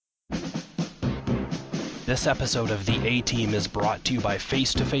This episode of the A-Team is brought to you by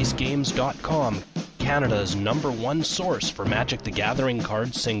FaceToFaceGames.com, Canada's #1 source for Magic the Gathering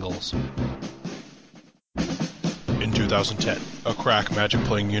card singles. In 2010, a crack Magic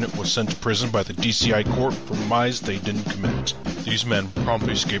playing unit was sent to prison by the DCI court for crimes they didn't commit. These men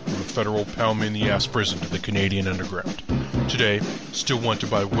promptly escaped from a federal pound-me-in-the-ass prison to the Canadian underground. Today, still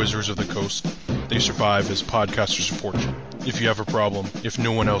wanted by Wizards of the Coast, they survive as podcasters of fortune. If you have a problem, if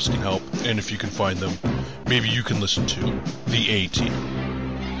no one else can help, and if you can find them, maybe you can listen to The A-Team.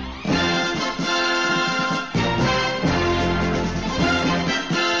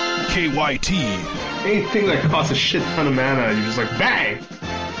 KYT. Anything that costs a shit ton of mana, you're just like, bang!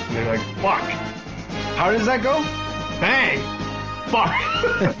 And you're like, fuck. How does that go? Bang! Fuck!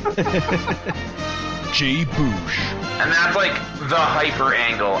 Jay Boosh. And that's like the hyper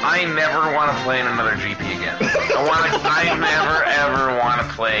angle. I never want to play in another GP again. I never ever want to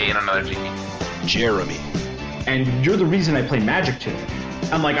play in another GP. Jeremy. And you're the reason I play Magic today.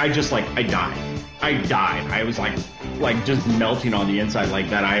 I'm like, I died. I was like just melting on the inside like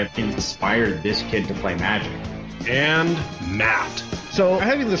that. I have inspired this kid to play Magic. And Matt. So I'm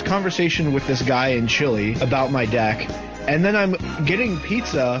having this conversation with this guy in Chile about my deck, and then I'm getting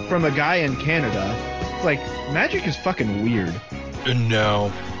pizza from a guy in Canada. It's like, Magic is fucking weird. And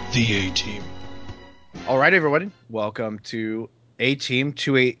now, The A-Team. All right, everybody. Welcome to A-Team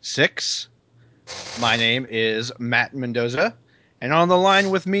 286. My name is Matt Mendoza, and on the line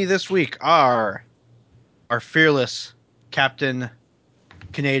with me this week are our fearless Captain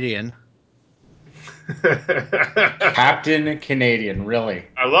Canadian. Captain Canadian, really.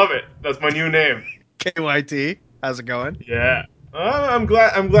 I love it. That's my new name. KYT. How's it going? Yeah. I'm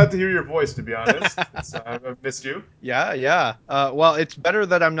glad to hear your voice, to be honest. I've missed you. Yeah. Well, it's better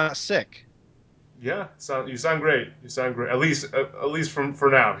that I'm not sick. Yeah, you sound great. You sound great. At least for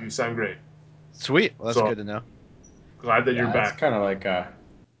now, you sound great. Sweet. Well, that's good to know. Glad that you're back. It's kind of like,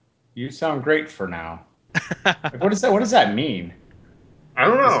 you sound great for now. Like, what does that mean? I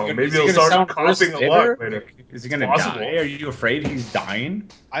don't know. Maybe he'll start coughing a lot later. Is he going to die? Are you afraid he's dying?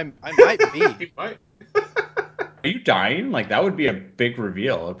 I might be. He might. Are you dying? Like, that would be a big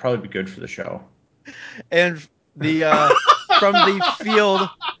reveal. It'd probably be good for the show. And the from the field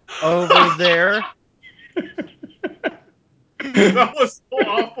over there. That was so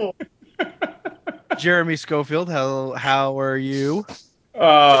awful. Jeremy Schofield, how are you?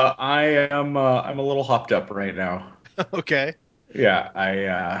 I am. I'm a little hopped up right now. Okay. Yeah,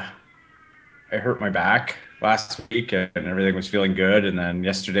 I hurt my back last week, and everything was feeling good, and then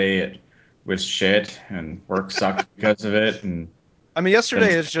yesterday it was shit, and work sucked because of it. And I mean,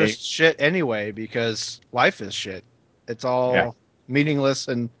 yesterday is just shit anyway because life is shit. It's all meaningless,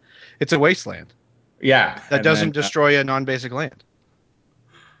 and it's a wasteland. Yeah, that doesn't destroy a non-basic land.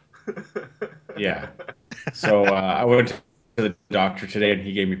 Yeah. So I went to the doctor today, and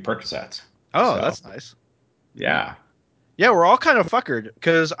he gave me Percocets. Oh, so, that's nice. Yeah. Yeah, we're all kind of fuckered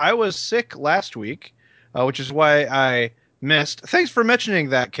because I was sick last week, which is why I missed. Thanks for mentioning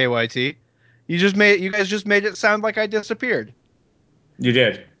that, KYT. You guys just made it sound like I disappeared. You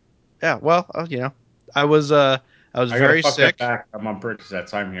did. Yeah. Well, I was very sick. Back. I'm on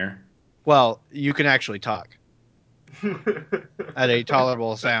Percocets. I'm here. Well, you can actually talk at a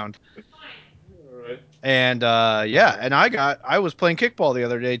tolerable sound. All right. And and I was playing kickball the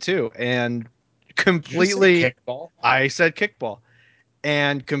other day too, and completely kickball? I said kickball,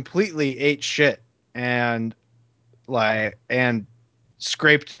 and completely ate shit, and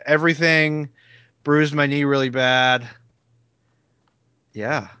scraped everything, bruised my knee really bad.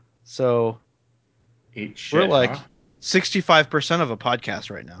 Yeah, so ate shit, we're like 65% of a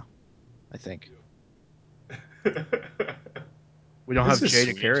podcast right now, I think. We don't have Jay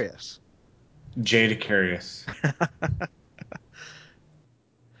to carry us. Jay to carry us.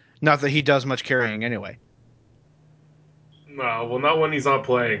 Not that he does much carrying anyway. No, well, not when he's not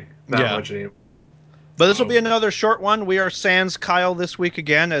playing that much anymore. But this will be another short one. We are sans Kyle this week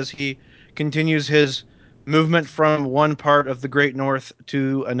again as he continues his movement from one part of the Great North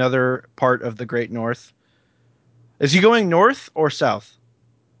to another part of the Great North. Is he going north or south?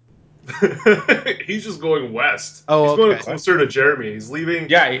 He's just going west. Oh, he's going closer to Jeremy. He's leaving.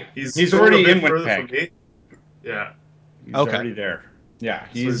 Yeah, he's already in further Winnipeg. from me. Yeah, he's already there. Yeah,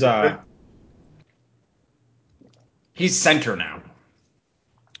 he's center now.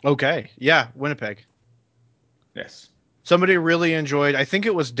 Okay, yeah, Winnipeg. Yes. Somebody really enjoyed. I think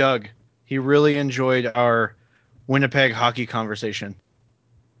it was Doug. He really enjoyed our Winnipeg hockey conversation,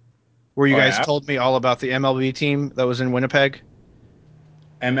 where you guys told me all about the MLB team that was in Winnipeg.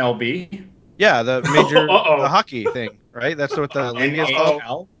 MLB? Yeah, the major the hockey thing, right? That's what the league is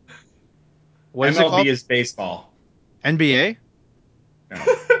called. What is it MLB called? is baseball. NBA? No.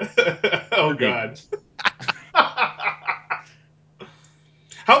 Oh God.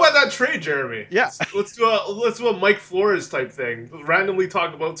 How about that trade, Jeremy? Yeah. Let's do a Mike Flores type thing. Randomly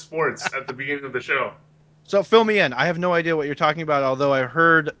talk about sports at the beginning of the show. So fill me in. I have no idea what you're talking about. Although I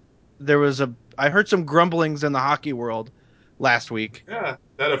heard some grumblings in the hockey world last week. Yeah,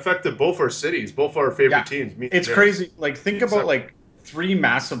 that affected both our cities, both our favorite Yeah, teams. Me and it's Jared. crazy. Like, think about like 3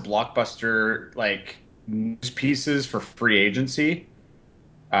 massive blockbuster like news pieces for free agency,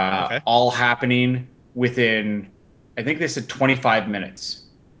 Okay. all happening within, I think they said 25 minutes.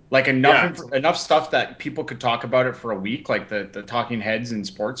 Like enough stuff that people could talk about it for a week. Like the talking heads in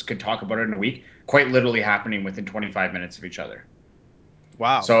sports could talk about it in a week. Quite literally happening within 25 minutes of each other.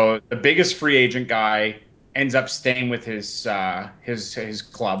 Wow. So the biggest free agent guy ends up staying with his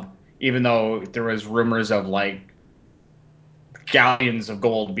club, even though there was rumors of like galleons of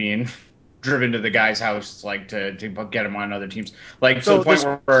gold being driven to the guy's house, like to get him on other teams. Like to So the point this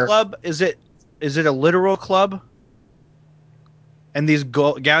where club is it a literal club? And these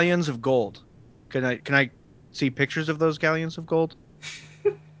galleons of gold. Can I see pictures of those galleons of gold?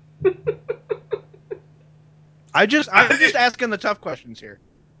 I'm just asking the tough questions here.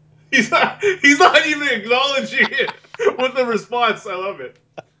 He's not even acknowledging it with the response. I love it.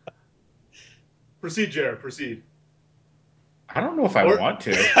 Proceed, Jared. Proceed. I don't know if I want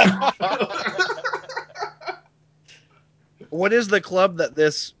to. What is the club that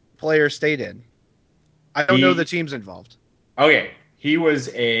this player stayed in? I don't know the teams involved. Okay, he was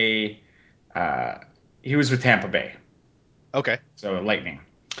with Tampa Bay, Okay. so Lightning,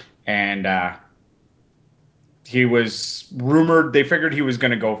 and he was rumored. They figured he was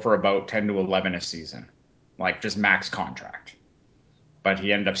going to go for about 10 to 11 a season, like just max contract. But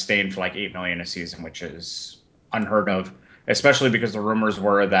he ended up staying for like 8 million a season, which is unheard of, especially because the rumors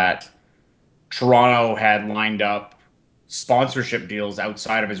were that Toronto had lined up sponsorship deals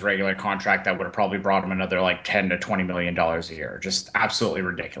outside of his regular contract that would have probably brought him another like 10 to 20 million dollars a year. Just absolutely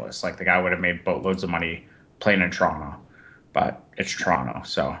ridiculous. Like the guy would have made boatloads of money playing in Toronto, but it's Toronto,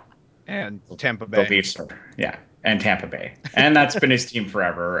 so And Tampa the Bay. Leafs are, yeah, and Tampa Bay, and that's been his team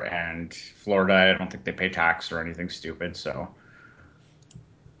forever. And Florida, I don't think they pay tax or anything stupid, so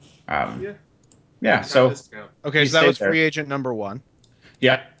yeah. So Okay, he so that was stayed there. free agent number 1.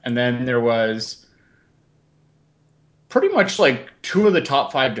 Yeah, and then there was pretty much like 2 of the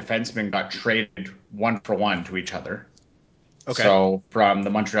top 5 defensemen got traded 1-for-1 to each other. Okay. So from the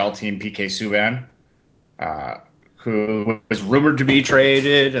Montreal team, PK Subban, who was rumored to be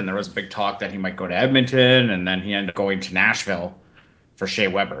traded, and there was a big talk that he might go to Edmonton, and then he ended up going to Nashville for Shea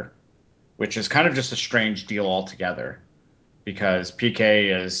Weber, which is kind of just a strange deal altogether because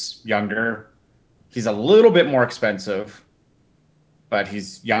PK is younger. He's a little bit more expensive, but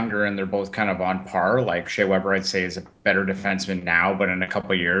he's younger and they're both kind of on par. Like Shea Weber, I'd say, is a better defenseman now, but in a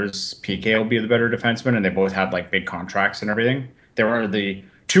couple of years, PK will be the better defenseman, and they both had like big contracts and everything. They were the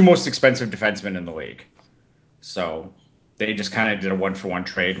 2 most expensive defensemen in the league. So they just kind of did a 1-for-1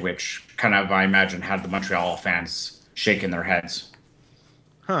 trade, which kind of, I imagine, had the Montreal fans shaking their heads.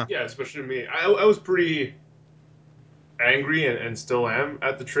 Huh. Yeah, especially me. I was pretty angry and still am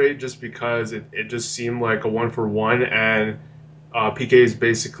at the trade just because it just seemed like a 1-for-1, and PK is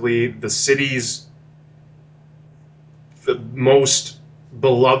basically the city's the most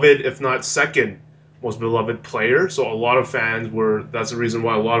beloved, if not second most beloved player. So a lot of fans were. That's the reason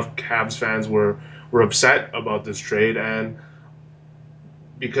why a lot of Cavs fans were upset about this trade, and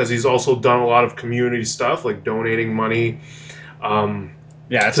because he's also done a lot of community stuff like donating money Yeah,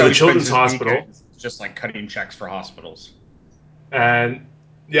 that's to how the he spends Children's his Hospital. weekends, just like cutting checks for hospitals. And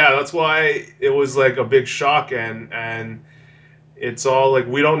yeah, that's why it was like a big shock, and it's all like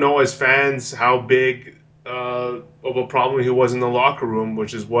we don't know as fans how big of a problem he was in the locker room,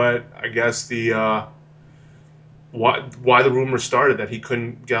 which is what I guess the why the rumor started, that he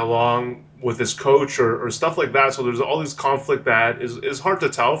couldn't get along with his coach or stuff like that. So there's all this conflict that is hard to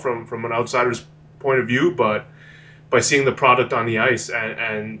tell from an outsider's point of view, but by seeing the product on the ice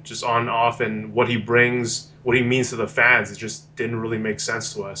and just on off and what he brings, what he means to the fans, it just didn't really make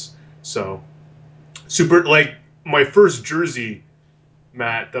sense to us. So super, like my first jersey,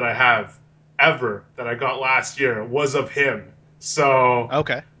 Matt, that I have ever that I got last year was of him. So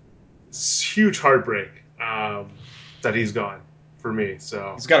Okay. it's huge heartbreak that he's gone for me.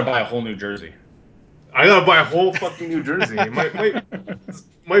 So He's got to buy a whole new jersey. I gotta buy a whole fucking new jersey. Might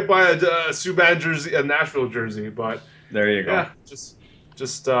buy a Subban jersey, a Nashville jersey, but There you go. yeah, just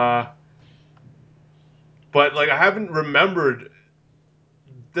but like I haven't remembered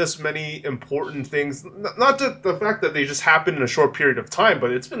this many important things. Not the fact that they just happened in a short period of time,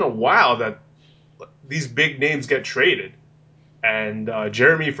 but it's been a while that these big names get traded. And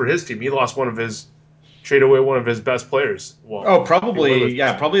Jeremy, for his team, he lost trade away one of his best players. Well, probably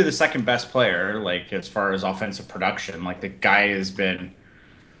the second best player, like as far as offensive production. Like the guy has been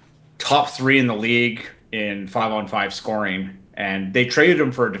top 3 in the league in 5-on-5 scoring, and they traded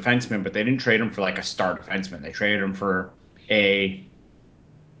him for a defenseman, but they didn't trade him for like a star defenseman. They traded him for a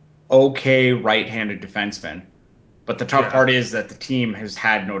okay right-handed defenseman. But the tough part is that the team has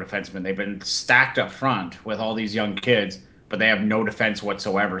had no defenseman. They've been stacked up front with all these young kids, but they have no defense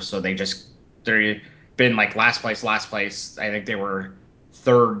whatsoever. So they've been like last place. I think they were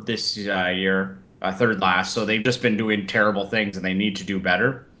third this year, third last. So they've just been doing terrible things, and they need to do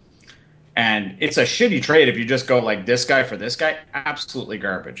better. And it's a shitty trade if you just go like this guy for this guy. Absolutely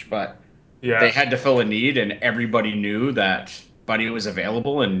garbage. But they had to fill a need, and everybody knew that Buddy was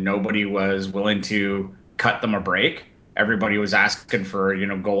available, and nobody was willing to cut them a break. Everybody was asking for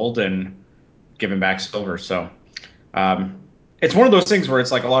gold and giving back silver. So it's one of those things where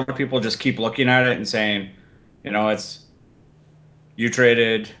it's like a lot of people just keep looking at it and saying, it's you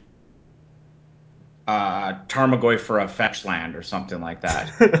traded Tarmogoy for a fetch land or something like that.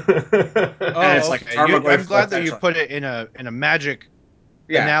 And it's like I'm glad that you put it in a Magic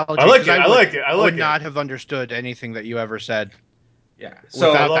analogy. I like it. I would not have understood anything that you ever said. Yeah,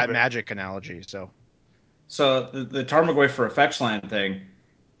 without that Magic analogy. So the Tarmogoy for a fetch land thing,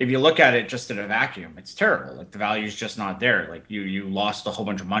 if you look at it just in a vacuum, it's terrible. Like the value's just not there. Like you lost a whole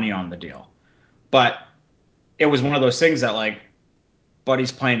bunch of money on the deal. But it was one of those things that like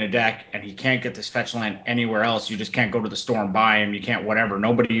Buddy's playing a deck and he can't get this fetch land anywhere else. You just can't go to the store and buy him. You can't whatever.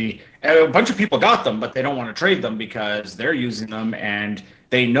 A bunch of people got them, but they don't want to trade them because they're using them and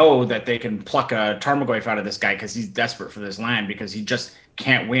they know that they can pluck a Tarmogoyf out of this guy because he's desperate for this land because he just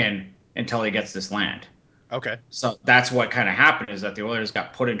can't win until he gets this land. Okay. So that's what kind of happened is that the Oilers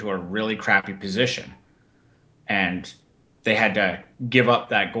got put into a really crappy position. And they had to give up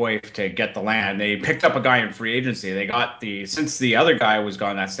that Goyf to get the land. They picked up a guy in free agency. They got since the other guy was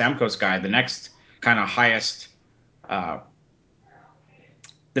gone, that Stamkos guy, the next kind of highest, the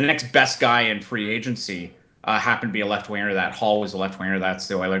next best guy in free agency happened to be a left winger. That Hall was a left winger. That's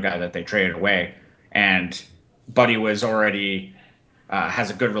the Oiler guy that they traded away. And Buddy was already has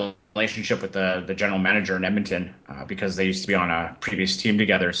a good relationship with the general manager in Edmonton because they used to be on a previous team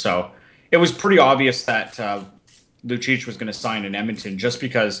together. So it was pretty obvious that Lucic was going to sign in Edmonton just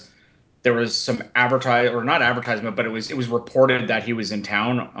because there was some not advertisement, but it was reported that he was in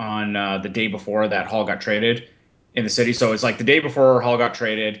town on the day before that Hall got traded in the city. So it's like the day before Hall got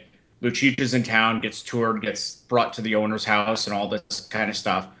traded, Lucic is in town, gets toured, gets brought to the owner's house and all this kind of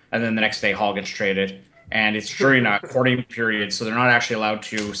stuff. And then the next day Hall gets traded. And it's during a courting period, so they're not actually allowed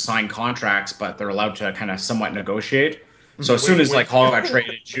to sign contracts, but they're allowed to kind of somewhat negotiate. So as soon as Hall got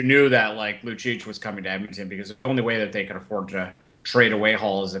traded, you knew that like Lucic was coming to Edmonton because the only way that they could afford to trade away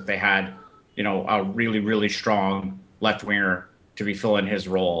Hall is if they had, a really, really strong left winger to be filling his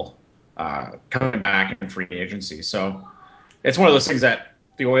role coming back in free agency. So it's one of those things that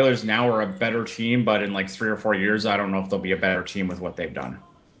the Oilers now are a better team, but in like 3 or 4 years, I don't know if they'll be a better team with what they've done.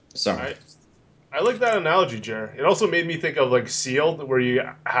 So I like that analogy, Jer. It also made me think of like Sealed, where you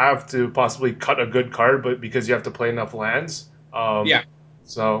have to possibly cut a good card, but because you have to play enough lands.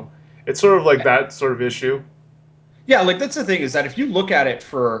 So it's sort of like that sort of issue. Yeah, like that's the thing is that if you look at it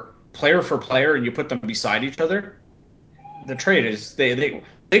for player and you put them beside each other, the trade is they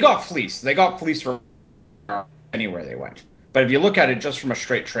got fleeced. They got fleeced from anywhere they went. But if you look at it just from a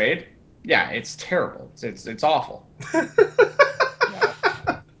straight trade, yeah, it's terrible. It's awful.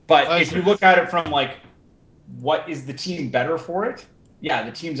 But if you look at it from like, what is the team better for it? Yeah,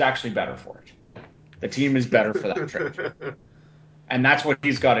 the team's actually better for it. The team is better for that trade. And that's what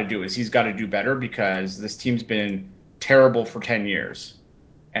he's got to do is he's got to do better because this team's been terrible for 10 years.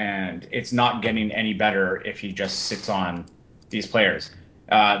 And it's not getting any better if he just sits on these players.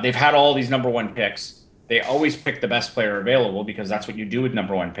 They've had all these number one picks. They always pick the best player available because that's what you do with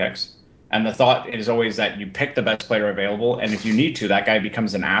number one picks. And the thought is always that you pick the best player available, and if you need to, that guy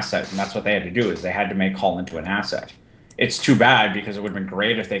becomes an asset. And that's what they had to do is they had to make Hall into an asset. It's too bad because it would have been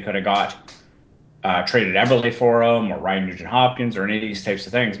great if they could have got traded Everly for him or Ryan Nugent-Hopkins or any of these types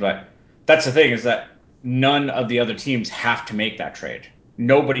of things. But that's the thing is that none of the other teams have to make that trade.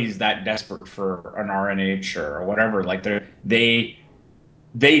 Nobody's that desperate for an RNH or whatever. Like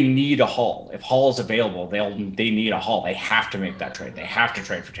they need a Hall. If Hall is available, they need a Hall. They have to make that trade. They have to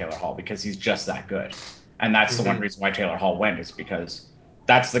trade for Taylor Hall because he's just that good. And that's the one reason why Taylor Hall went is because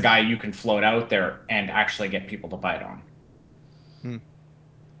that's the guy you can float out there and actually get people to bite on.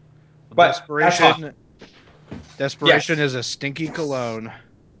 But desperation is a stinky cologne.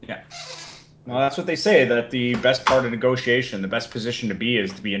 Yeah. Well, that's what they say, that the best part of negotiation, the best position to be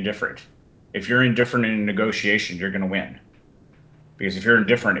is to be indifferent. If you're indifferent in a negotiation, you're going to win. Because if you're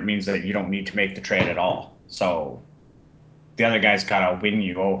indifferent, it means that you don't need to make the trade at all. So the other guy's got to win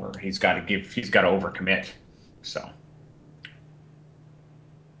you over. He's got to overcommit. So.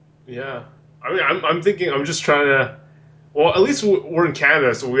 Yeah. I mean, I'm thinking, I'm just trying to. Well, at least we're in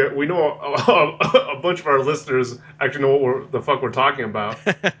Canada, so we know a bunch of our listeners actually know what the fuck we're talking about.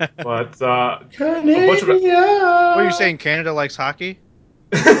 But a bunch of What are you saying? Canada likes hockey?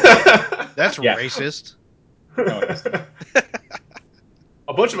 That's Yeah. racist. No, it's-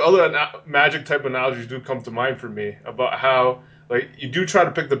 a bunch of other Magic type analogies do come to mind for me about how like you do try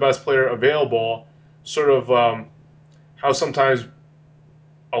to pick the best player available. Sort of how sometimes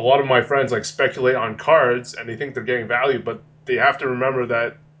a lot of my friends like speculate on cards and they think they're getting value, but they have to remember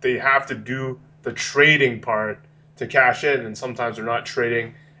that they have to do the trading part to cash in, and sometimes they're not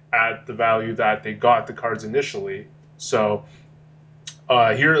trading at the value that they got the cards initially. So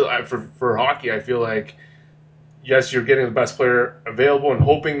here for hockey, I feel like yes, you're getting the best player available and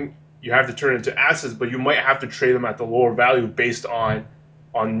hoping you have to turn into assets, but you might have to trade them at the lower value based on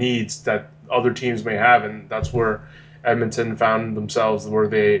needs that other teams may have, and that's where Edmonton found themselves, where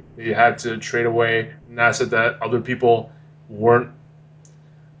they had to trade away an asset that other people weren't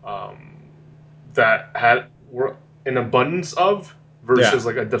were in abundance of versus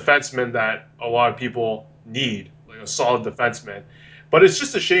like a defenseman that a lot of people need, like a solid defenseman. But it's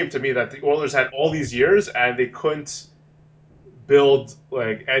just a shame to me that the Oilers had all these years and they couldn't build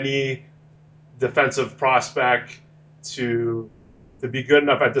like any defensive prospect to be good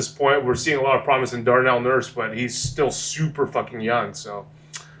enough at this point. We're seeing a lot of promise in Darnell Nurse, but he's still super fucking young. So,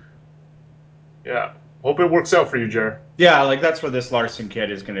 yeah, hope it works out for you, Jer. Yeah, like that's where this Larson kid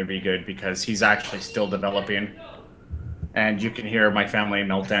is going to be good because he's actually still developing. And you can hear my family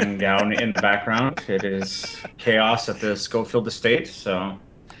melting down in the background. It is chaos at the Schofield estate. So,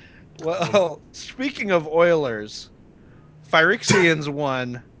 Well, speaking of Oilers, Phyrexians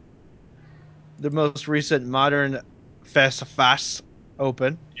won the most recent Modern Face-à-Face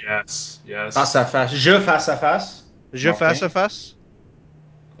Open. Yes. face à face. Je face à face. Je Martin. Face-à-Face?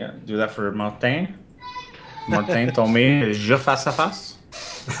 Yeah, do that for Martin. Martin told me je face à face.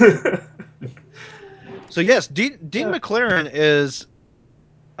 So yes, Dean McLaren is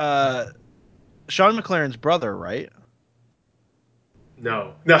Sean McLaren's brother, right?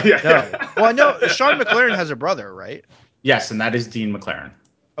 No. No. Well, I know Sean McLaren has a brother, right? Yes, and that is Dean McLaren.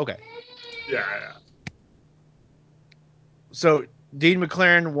 Okay. Yeah. So Dean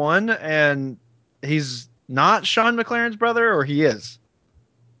McLaren won, and he's not Sean McLaren's brother, or he is?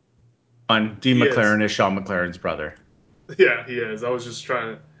 Dean He McLaren is Sean McLaren's brother. Yeah, he is. I was just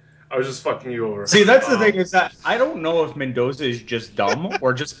fucking you over. See, that's the thing is that I don't know if Mendoza is just dumb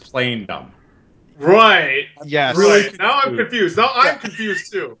or just plain dumb. Right. Yes. Really Right. Now I'm confused. Now I'm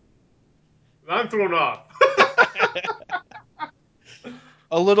confused too. Now I'm thrown off.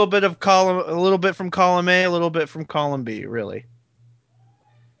 A little bit from column A, a little bit from column B, really.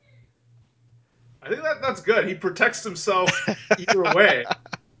 I think that's good. He protects himself either way.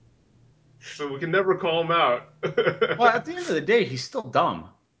 So we can never call him out. Well, at the end of the day, he's still dumb.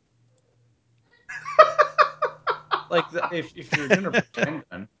 Like, if you're gonna pretend,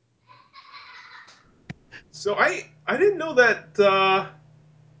 then So I didn't know that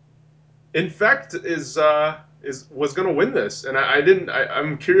Infect was gonna win this, and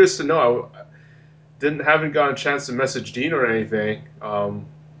I'm curious to know. Haven't gotten a chance to message Dean or anything.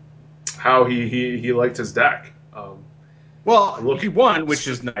 How he liked his deck. well, he won, which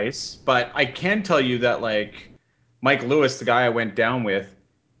is nice. But I can tell you that like Mike Lewis, the guy I went down with,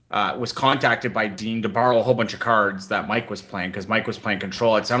 was contacted by Dean to borrow a whole bunch of cards that Mike was playing because Mike was playing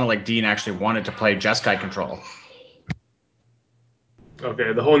Control. It sounded like Dean actually wanted to play Jeskai Control.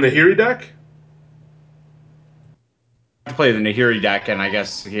 Okay, the whole Nahiri deck. To play the Nahiri deck, and I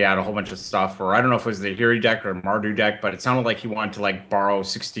guess he had a whole bunch of stuff, or I don't know if it was the Nahiri deck or Mardu deck, but it sounded like he wanted to like borrow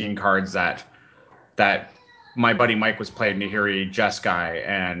 16 cards that my buddy Mike was playing Nahiri Jeskai,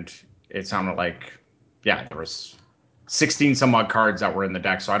 and it sounded like there was 16 some odd cards that were in the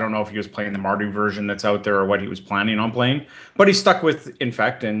deck. So I don't know if he was playing the Mardu version that's out there or what he was planning on playing, but he stuck with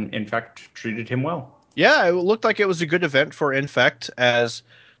Infect, and Infect treated him well. Yeah, it looked like it was a good event for Infect, as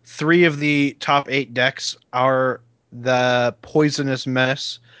 3 of the top 8 decks are the Poisonous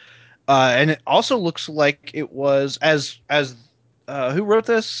Menace. And it also looks like it was, as who wrote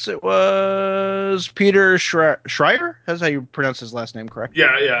this? It was Peter Schreier? That's how you pronounce his last name, correct?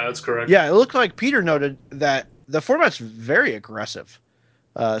 Yeah, that's correct. Yeah, it looked like Peter noted that the format's very aggressive.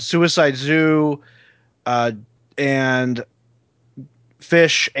 Suicide Zoo and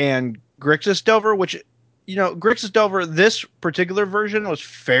Fish and Grixis Delver, which, Grixis Delver, this particular version was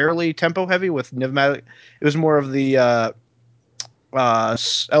fairly tempo heavy with Nivmatic. It was more of the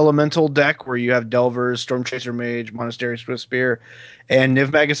elemental deck where you have Delvers, Stormchaser Mage, Monastery Swift Spear, and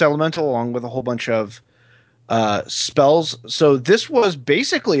Niv-Magus Elemental, along with a whole bunch of spells. So this was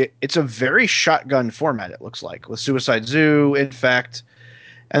basically, it's a very shotgun format, it looks like, with Suicide Zoo, Infect,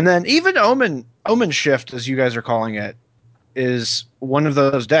 and then even Omen Shift, as you guys are calling it, is one of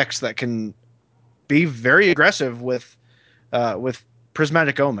those decks that can be very aggressive with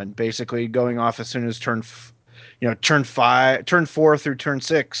Prismatic Omen, basically going off as soon as turn 4 through turn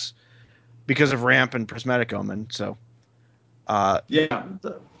 6 because of ramp and Prismatic Omen. So,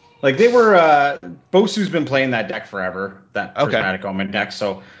 like they were, Bosu's been playing that deck forever, that Prismatic Omen deck.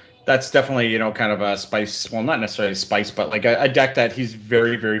 So that's definitely, kind of a spice. Well, not necessarily spice, but like a deck that he's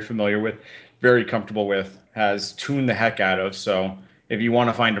very, very familiar with, very comfortable with, has tuned the heck out of. So if you want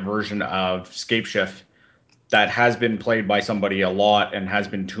to find a version of Scapeshift that has been played by somebody a lot and has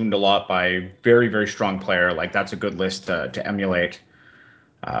been tuned a lot by a very, very strong player, like that's a good list to emulate.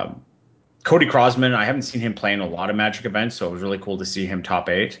 Cody Crosman, I haven't seen him play in a lot of Magic events, so it was really cool to see him top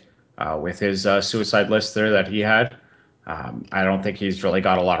 8 with his suicide list there that he had. I don't think he's really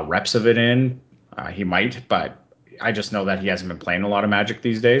got a lot of reps of it in. He might, but I just know that he hasn't been playing a lot of Magic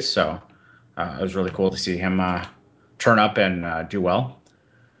these days, so it was really cool to see him turn up and do well.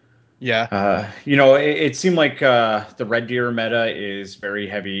 Yeah. It seemed like the Red Deer meta is very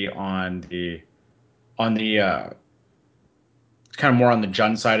heavy on the kind of more on the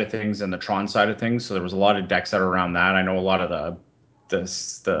Jund side of things and the Tron side of things. So there was a lot of decks that are around that. I know a lot of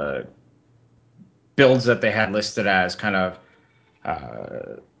the builds that they had listed as kind of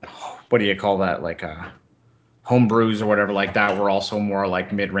what do you call that, like homebrews or whatever like that, were also more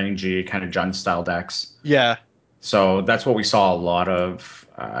like mid-rangey kind of Jund style decks. Yeah. So that's what we saw a lot of.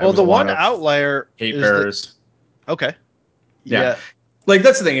 Well, the one outlier Hate Bears. Okay. Yeah. Like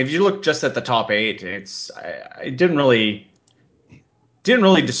that's the thing. If you look just at the top 8, it didn't really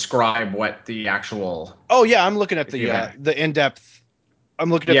describe what the actual. Oh yeah, I'm looking at the in-depth. I'm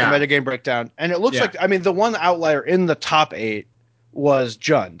looking at the metagame breakdown, and it looks like, I mean, the one outlier in the top 8 was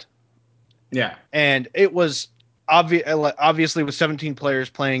Jund. Yeah, and it was obviously with 17 players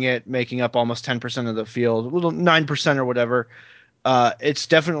playing it, making up almost 10% of the field, a little 9% or whatever. It's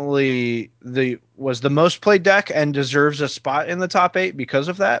definitely was the most played deck and deserves a spot in the top 8 because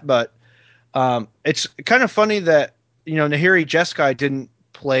of that. But it's kind of funny that Nahiri Jeskai didn't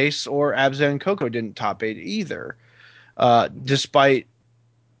place, or Abzan Coco didn't top 8 either, despite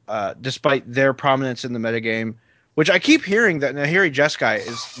their prominence in the metagame. Which I keep hearing that Nahiri Jeskai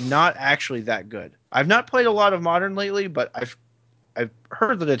is not actually that good. I've not played a lot of Modern lately, but I've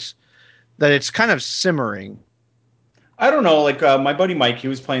heard that it's kind of simmering. I don't know. Like my buddy Mike, he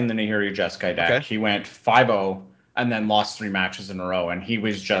was playing the Nahiri Jeskai deck. Okay. He went 5-0 and then lost 3 matches in a row, and he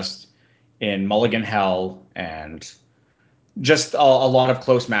was just in mulligan hell and just a lot of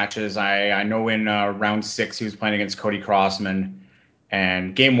close matches. I know in round 6 he was playing against Cody Crossman.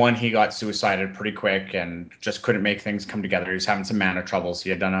 And game 1, he got suicided pretty quick and just couldn't make things come together. He was having some mana troubles. He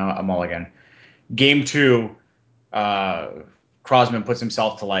had done a mulligan. Game 2, Crosman puts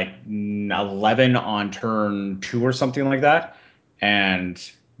himself to like 11 on turn 2 or something like that. And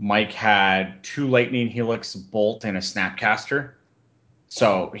Mike had 2 Lightning Helix Bolt and a Snapcaster.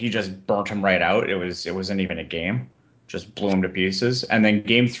 So he just burnt him right out. It wasn't even a game. Just blew him to pieces. And then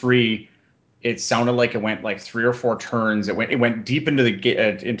game 3, it sounded like it went like 3 or 4 turns. It went deep into the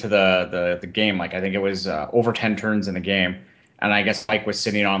game. Like I think it was over 10 turns in the game, and I guess Mike was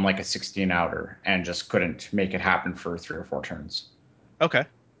sitting on like a 16 outer and just couldn't make it happen for 3 or 4 turns. Okay.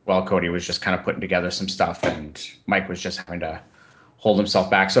 Well, Cody was just kind of putting together some stuff, and Mike was just having to hold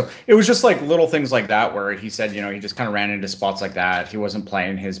himself back. So it was just like little things like that where he said, he just kind of ran into spots like that. He wasn't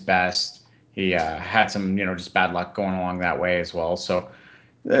playing his best. He had some, just bad luck going along that way as well. So.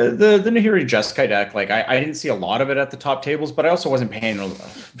 The Nahiri Jeskai deck, like I didn't see a lot of it at the top tables, but I also wasn't paying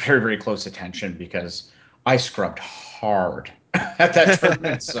very, very close attention because I scrubbed hard at that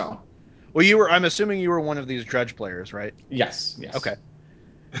tournament. So, well, I'm assuming you were one of these Dredge players, right? Yes. Okay.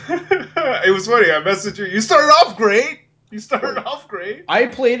 It was funny. I messaged you. You started off great. I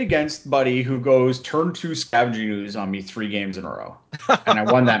played against Buddy, who goes turn 2 Scavenging Ooze on me 3 games in a row, and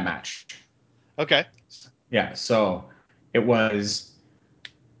I won that match. Okay. Yeah. So it was.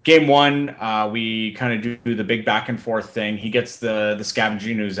 Game 1, we kind of do the big back and forth thing. He gets the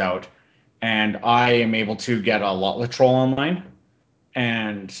Scavenging Ooze out, and I am able to get a Lotla Troll online.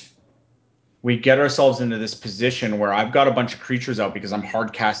 And we get ourselves into this position where I've got a bunch of creatures out because I'm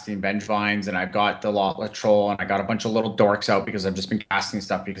hard casting Vengevines, and I've got the Lotla Troll, and I got a bunch of little dorks out because I've just been casting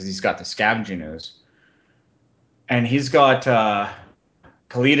stuff because he's got the Scavenging Ooze. And he's got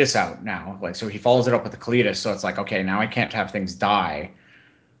Kalitas out now. Like, so he follows it up with the Kalitas, so it's like, okay, now I can't have things die.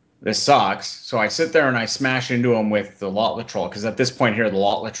 This sucks. So I sit there and I smash into him with the Lotla Troll, because at this point here, the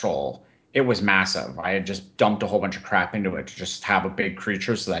Lotla Troll, it was massive. I had just dumped a whole bunch of crap into it to just have a big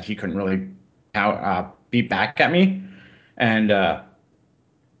creature so that he couldn't really beat back at me. And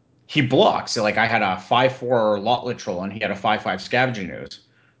he blocks. So, like, I had a 5/4 Lotla Troll and he had a 5/5 Scavenging Ooze.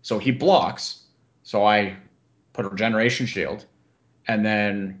 So he blocks. So I put a Regeneration Shield. And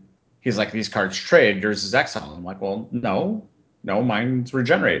then he's like, these cards trade. Yours is exile. I'm like, well, no, mine's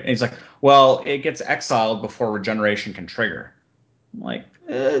regenerate. And he's like, well, it gets exiled before regeneration can trigger. I'm like,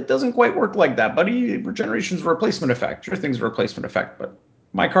 it doesn't quite work like that, buddy. Regeneration's a replacement effect. Your thing's a replacement effect, but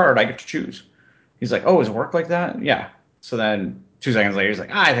my card, I get to choose. He's like, oh, does it work like that? Yeah. So then 2 seconds later, he's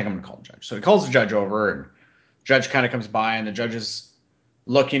like, I think I'm going to call the judge. So he calls the judge over, and the judge kind of comes by, and the judge is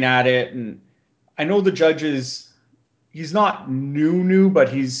looking at it. And I know the judge is, he's not new, but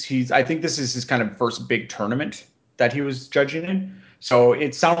he's I think this is his kind of first big tournament that he was judging in. So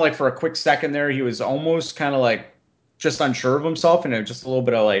it sounded like for a quick second there, he was almost kind of like just unsure of himself, and just a little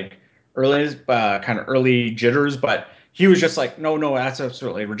bit of like early jitters. But he was just like, no, that's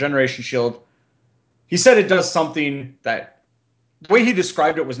absolutely Regeneration Shield. He said it does something that the way he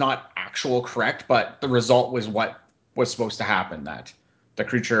described it was not actual correct, but the result was what was supposed to happen, that the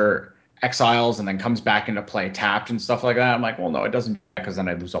creature exiles and then comes back into play tapped and stuff like that. I'm like, well, no, it doesn't, because then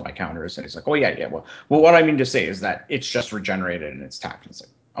I lose all my counters. And he's like, oh, yeah. Well, what I mean to say is that it's just regenerated and it's tapped. And it's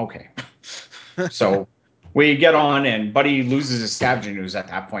like, okay. So we get on, and Buddy loses his Scavenging Ooze at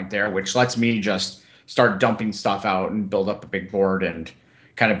that point there, which lets me just start dumping stuff out and build up a big board and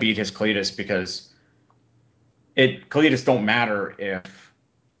kind of beat his Kalitas, because Kalitas don't matter if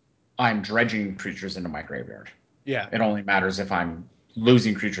I'm dredging creatures into my graveyard. Yeah. It only matters if I'm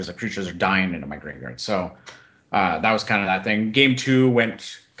losing creatures. The creatures are dying into my graveyard. So that was kind of that thing. Game 2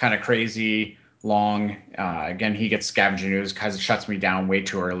 went kind of crazy, long. Again, he gets Scavenging Ooze because it shuts me down way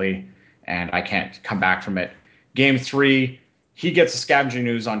too early, and I can't come back from it. Game 3, he gets a Scavenging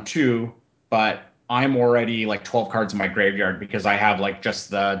Ooze on 2, but I'm already like 12 cards in my graveyard because I have like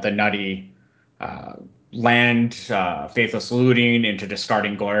just the nutty land, Faithless Looting into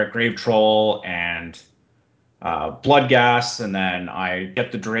discarding Grave Troll and Bloodghast, and then I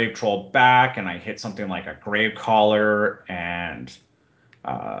get the Grave Troll back, and I hit something like a Gravecaller and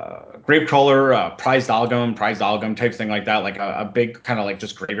Gravecaller, Prized Algum type thing like that, like a big kind of like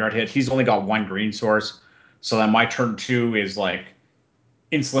just graveyard hit. He's only got 1 green source, so then my turn 2 is like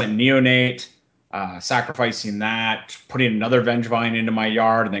Insolent Neonate, sacrificing that, putting another Vengevine into my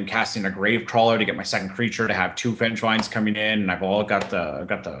yard, and then casting a Gravecrawler to get my second creature to have 2 Vengevines coming in, and I've all got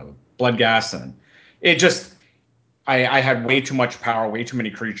the Bloodghast, and it just, I had way too much power, way too many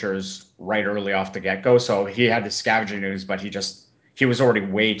creatures right early off the get-go. So he had the Scavenging Ooze, but he was already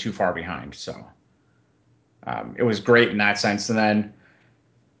way too far behind. So it was great in that sense. And then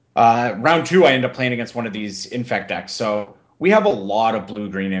round 2, I end up playing against one of these Infect decks. So we have a lot of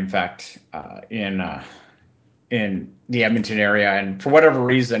blue-green Infect in the Edmonton area, and for whatever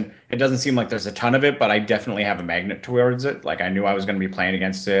reason, it doesn't seem like there's a ton of it, but I definitely have a magnet towards it. Like, I knew I was going to be playing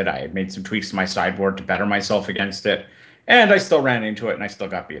against it. I had made some tweaks to my sideboard to better myself against it, and I still ran into it, and I still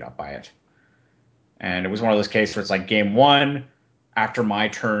got beat up by it. And it was one of those cases where it's like game 1, after my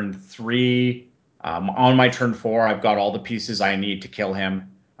turn 3, on my turn 4, I've got all the pieces I need to kill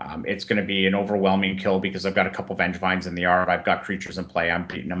him. It's going to be an overwhelming kill because I've got a couple Vengevines in the yard. I've got creatures in play. I'm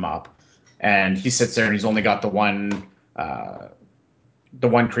beating him up. And he sits there and he's only got the one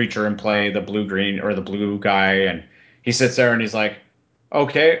creature in play, the blue-green or the blue guy. And he sits there and he's like,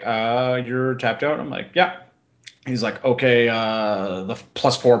 okay, you're tapped out. I'm like, yeah. He's like, okay, the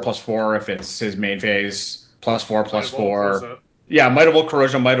 +4/+4 if it's his main phase, +4/+4. Yeah, Might of Old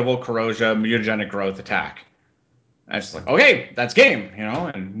Corrosion, Mutagenic Growth, attack. I was just like, okay, that's game,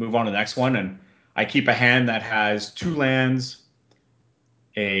 and move on to the next one. And I keep a hand that has 2 lands,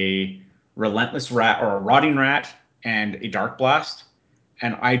 a Relentless Rat or a Rotting Rat, and a Dark Blast.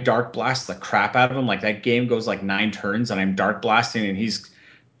 And I Dark Blast the crap out of him. Like, that game goes like 9 turns, and I'm Dark Blasting, and he's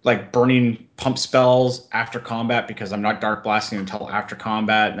like burning pump spells after combat because I'm not Dark Blasting until after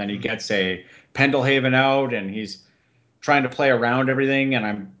combat. And then he gets a Pendelhaven out, and he's trying to play around everything, and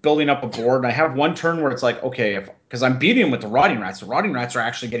I'm building up a board. And I have one turn where it's like, okay, because I'm beating him with the Rotting Rats. The Rotting Rats are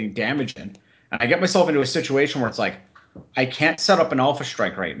actually getting damage in. And I get myself into a situation where it's like, I can't set up an Alpha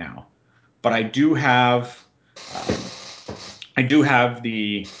Strike right now, but I do have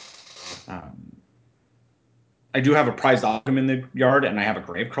the I do have a prized Alchemy in the yard, and I have a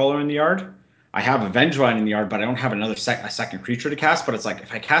Gravecrawler in the yard. I have a Vengevine in the yard, but I don't have a second creature to cast. But it's like,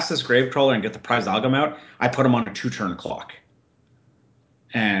 if I cast this Gravecrawler and get the prized Alchemy out, I put him on a 2-turn clock.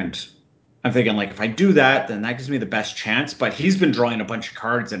 And I'm thinking, like, if I do that, then that gives me the best chance. But he's been drawing a bunch of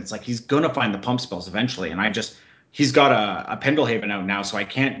cards, and it's like he's going to find the pump spells eventually. And he's got a Pendlehaven out now, so I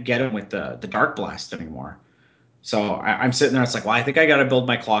can't get him with the Dark Blast anymore. So I'm sitting there, it's like, well, I think I got to build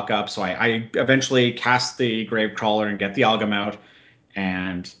my clock up. So I eventually cast the Gravecrawler and get the Algam out.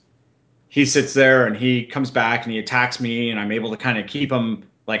 And he sits there and he comes back and he attacks me, and I'm able to kind of keep him,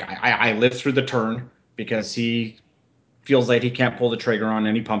 like, I live through the turn because he feels like he can't pull the trigger on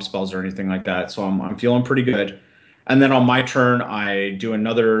any pump spells or anything like that. So I'm feeling pretty good. And then on my turn, I do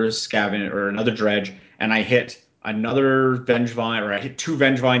another Scavenge or another Dredge, and I hit another Vengevine, or I hit 2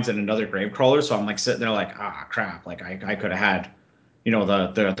 Vengevines and another Gravecrawler. So I'm like sitting there like, crap, like I could have had,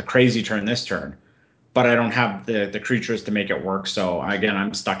 the crazy turn this turn, but I don't have the creatures to make it work. So again,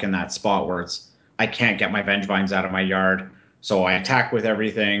 I'm stuck in that spot where I can't get my Vengevines out of my yard. So I attack with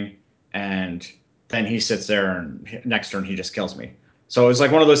everything, and then he sits there, and next turn he just kills me. So it's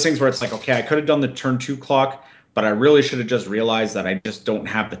like one of those things where it's like, okay, I could have done the turn 2 clock, but I really should have just realized that I just don't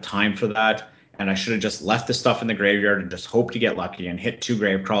have the time for that. And I should have just left the stuff in the graveyard and just hope to get lucky and hit 2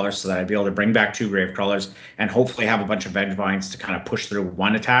 Gravecrawlers so that I'd be able to bring back 2 Gravecrawlers and hopefully have a bunch of Vengevines to kind of push through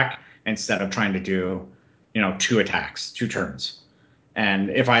 1 attack instead of trying to do, 2 attacks, 2 turns.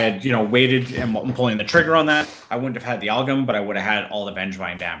 And if I had, waited and pulling the trigger on that, I wouldn't have had the Algam, but I would have had all the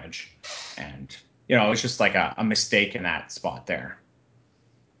Vengevine damage. And, it's just like a mistake in that spot there.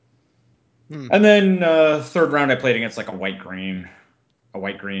 And then third round, I played against like a white-green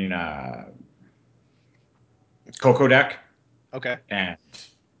Coco deck. Okay. And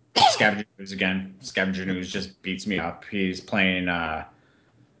Scavenger Ooze again. Scavenger Ooze just beats me up. He's playing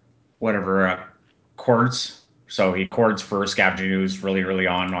chords. So he chords for Scavenger Ooze really early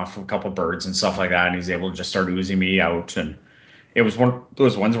on off of a couple birds and stuff like that, and he's able to just start oozing me out. And it was one of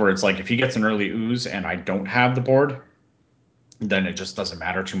those ones where it's like, if he gets an early ooze and I don't have the board, then it just doesn't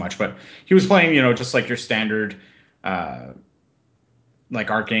matter too much. But he was playing, just like your standard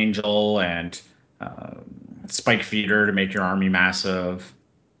like Archangel and Spike Feeder to make your army massive,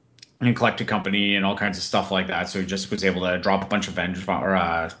 and Collected Company and all kinds of stuff like that. So he just was able to drop a bunch of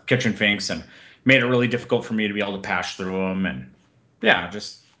Kitchen Finks and made it really difficult for me to be able to pass through them. And yeah,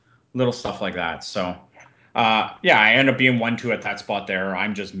 just little stuff like that. So I end up being 1-2 at that spot there.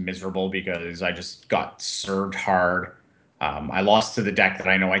 I'm just miserable because I just got served hard. I lost to the deck that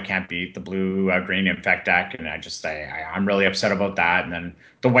I know I can't beat, the blue green Infect deck, and I'm really upset about that. And then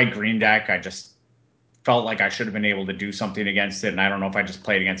the white green deck, I just felt like I should have been able to do something against it. And I don't know if I just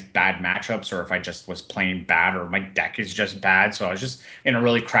played against bad matchups or if I just was playing bad or my deck is just bad. So I was just in a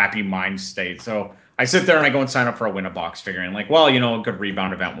really crappy mind state. So I sit there and I go and sign up for a Win-A-Box, figuring like, well, a good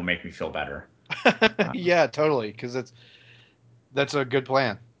rebound event will make me feel better. Yeah, totally. Because that's a good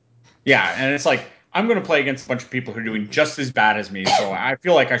plan. Yeah. And it's like, I'm going to play against a bunch of people who are doing just as bad as me. So I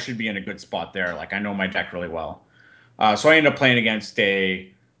feel like I should be in a good spot there. Like, I know my deck really well. So I ended up playing against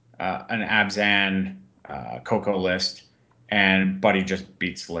an Abzan Coco list, and Buddy just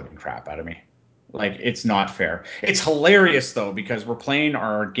beats the living crap out of me. Like, it's not fair. It's hilarious, though, because we're playing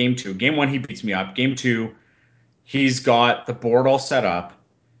our game 2. Game 1, he beats me up. Game 2, he's got the board all set up.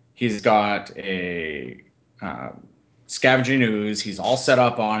 He's got a Scavenging Ooze. He's all set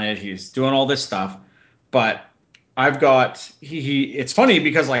up on it. He's doing all this stuff. But I've got... It's funny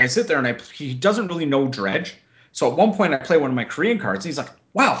because, like, I sit there and he doesn't really know Dredge. So at one point, I play one of my Korean cards, and he's like,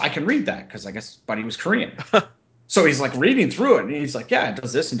 wow, I can read that, because I guess Buddy was Korean. So he's like reading through it, and he's like, yeah, it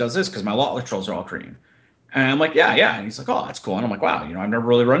does this and does this, because my lot trolls are all Korean. And I'm like, yeah. And he's like, oh, that's cool. And I'm like, wow, I've never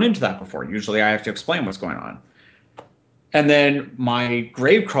really run into that before. Usually I have to explain what's going on. And then my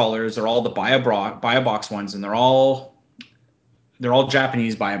Gravecrawlers are all the buy a box ones, and they're all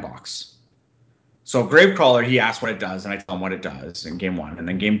Japanese buy a box. So Gravecrawler, he asks what it does, and I tell him what it does in game 1. And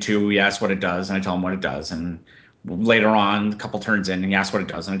then game 2, he asks what it does, and I tell him what it does. And later on, a couple turns in, and he asks what it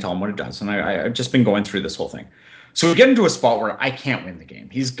does, and I tell him what it does. And I've just been going through this whole thing. So we get into a spot where I can't win the game.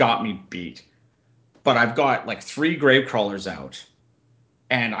 He's got me beat. But I've got like 3 Gravecrawlers out,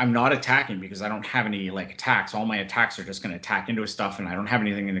 and I'm not attacking because I don't have any like attacks. All my attacks are just going to attack into his stuff, and I don't have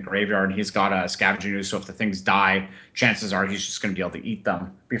anything in the graveyard. And he's got a Scavenging Ooze, so if the things die, chances are he's just going to be able to eat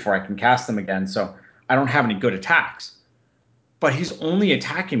them before I can cast them again. So I don't have any good attacks. But he's only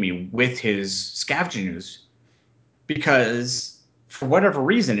attacking me with his Scavenging Ooze because for whatever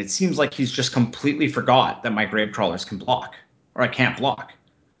reason, it seems like he's just completely forgot that my Gravecrawlers can block, or I can't block.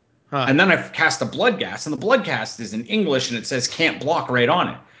 Huh. And then I've cast a Bloodghast, and the Bloodghast is in English, and it says can't block right on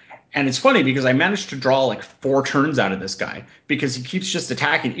it. And it's funny because I managed to draw like 4 turns out of this guy because he keeps just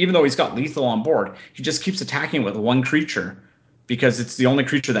attacking. Even though he's got lethal on board, he just keeps attacking with one creature because it's the only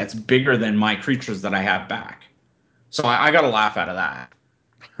creature that's bigger than my creatures that I have back. So I got a laugh out of that.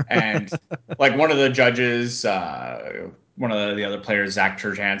 And like one of the judges, one of the other players, Zach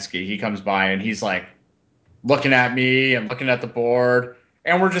Turchansky, he comes by and he's like looking at me and looking at the board.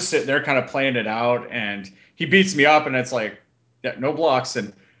 And we're just sitting there kind of playing it out. And he beats me up and it's like, yeah, no blocks.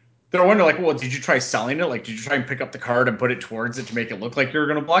 And they're wondering, like, well, did you try selling it? Like, did you try and pick up the card and put it towards it to make it look like you were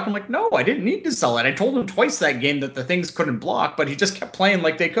going to block? I'm like, no, I didn't need to sell it. I told him twice that game that the things couldn't block, but he just kept playing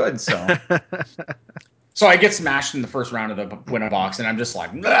like they could. So, so I get smashed in the first round of the win a box, and I'm just like,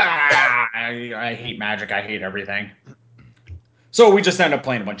 I hate Magic. I hate everything. So we just end up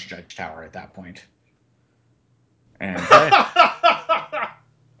playing a bunch of Judge Tower at that point. And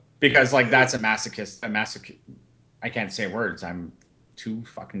because, like, that's a masochist. I can't say words. I'm too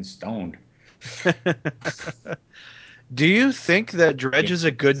fucking stoned. Do you think that Dredge is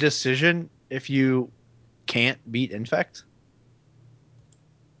a good decision if you can't beat Infect?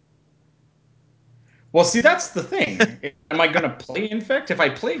 Well, see, that's the thing. Am I going to play Infect if I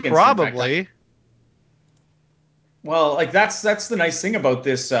play against Probably. Infect? Well, like that's the nice thing about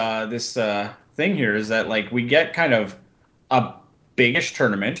this thing here is that like we get kind of a biggish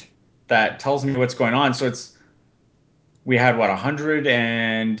tournament that tells me what's going on. So we had what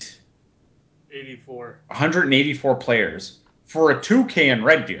 184 players for a 2K in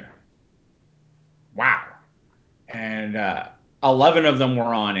Red Deer. Wow. And 11 of them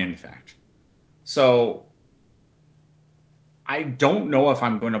were on Infect. So I don't know if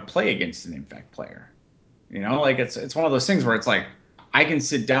I'm going to play against an Infect player. You know, like it's one of those things where it's like I can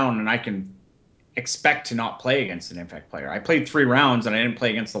sit down and I can expect to not play against an Infect player. I played 3 rounds and I didn't play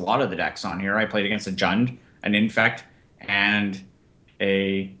against a lot of the decks on here. I played against a Jund, an Infect, and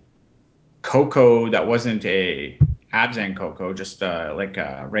a Coco that wasn't a Abzan Coco, just like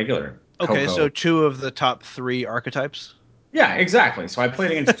a regular Okay, Coco. so 2 of the top 3 archetypes. Yeah, exactly. So I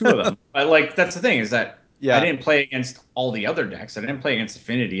played against 2 of them. But like that's the thing is that Yeah. I didn't play against all the other decks. I didn't play against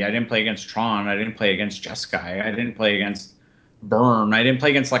Affinity. I didn't play against Tron. I didn't play against Jeskai. I didn't play against Burn. I didn't play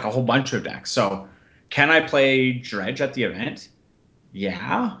against like a whole bunch of decks. So can I play Dredge at the event?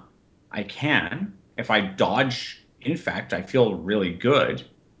 Yeah, I can. If I dodge Infect, I feel really good.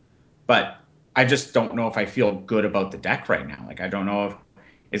 But I just don't know if I feel good about the deck right now. Like I don't know if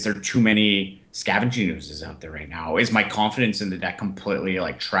is there too many scavenging oozes out there right now? Is my confidence in the deck completely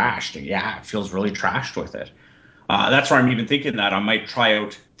like trashed? Yeah, it feels really trashed with it. That's where I'm even thinking that I might try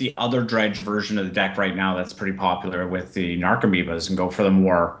out the other Dredge version of the deck right now that's pretty popular with the Narcomoebas and go for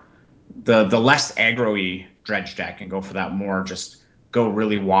the less aggro-y Dredge deck and go for that more just go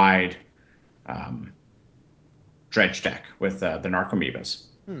really wide Dredge deck with the Narcomoebas.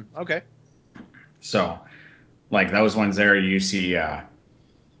 Okay. So, like those ones there, you see.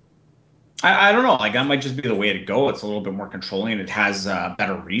 I don't know. Like that might just be the way to go. It's a little bit more controlling. It has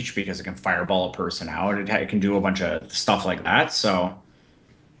better reach because it can fireball a person out. It can do a bunch of stuff like that. So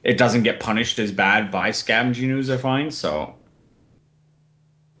it doesn't get punished as bad by Scavenging Ooze, I find. So,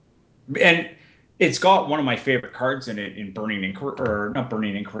 and it's got one of my favorite cards in it in Burning Inquiry, or not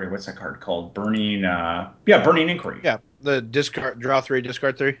Burning Inquiry. What's that card called? Burning Inquiry. Yeah, the discard, draw 3,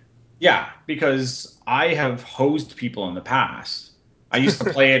 discard 3. Yeah, because I have hosed people in the past. I used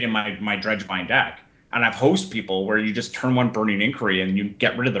to play it in my Dredgevine deck, and I've hosed people where you just turn 1 Burning Inquiry and you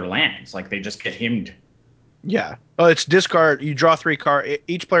get rid of their lands. Like, they just get himmed. Yeah. Oh, it's discard. You draw 3 cards.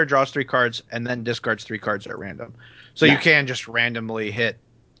 Each player draws 3 cards and then discards 3 cards at random. So Yeah. you can just randomly hit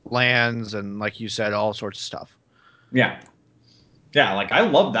lands and, like you said, all sorts of stuff. Yeah. Yeah, like, I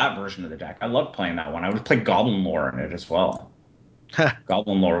love that version of the deck. I love playing that one. I would play Goblin Lore in it as well.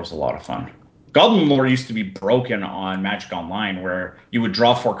 Goblin Lore was a lot of fun. Goblin Lore used to be broken on Magic Online, where you would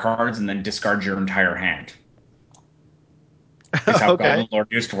draw 4 cards and then discard your entire hand. That's how Okay. Goblin Lore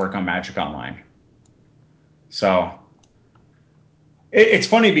used to work on Magic Online. So it's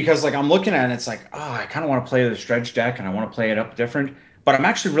funny because like I'm looking at it, and it's like, oh, I kind of want to play this Dredge deck and I want to play it up different, but I'm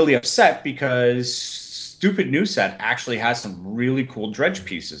actually really upset because Stupid New Set actually has some really cool Dredge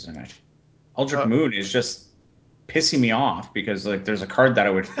pieces in it. Eldritch Moon is just pissing me off because like there's a card that I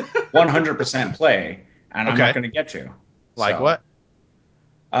would 100% play and I'm not going to get to. Like what?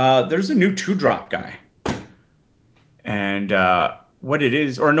 There's a new 2-drop guy. And what it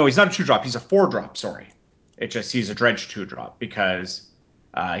is, or no, he's not a 2-drop, he's a 4-drop, sorry. He's a Dredge 2-drop because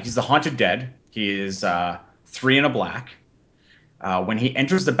he's the Haunted Dead. He is 3 and a black. When he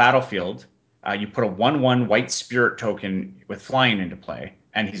enters the battlefield, you put a 1/1 white spirit token with flying into play,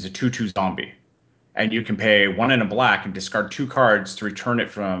 and he's a 2/2 zombie. and you can pay 1 and a black and discard 2 cards to return it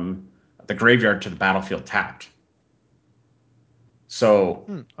from the graveyard to the battlefield tapped.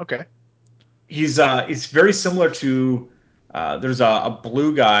 So Okay. he's very similar to there's a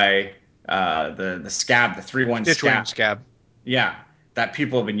blue guy, the scab, the 3/1 Stitchwing scab. scab. Yeah, that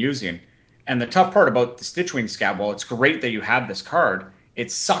people have been using. And the tough part about the Stitchwing scab, well, it's great that you have this card.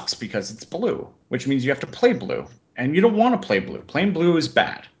 It sucks because it's blue, which means you have to play blue. And you don't want to play blue. Playing blue is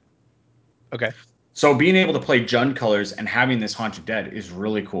bad. Okay. So being able to play Jund colors and having this Haunted Dead is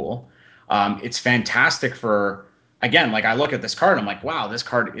really cool. It's fantastic for, again, like I look at this card, I'm like, wow, this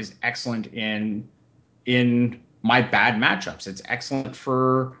card is excellent in my bad matchups. It's excellent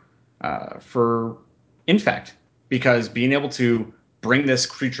for Infect, because being able to bring this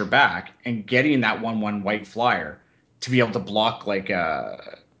creature back and getting that 1/1 white flyer to be able to block like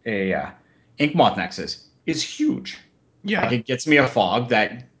a Inkmoth Nexus is huge. Yeah. Like, it gets me a fog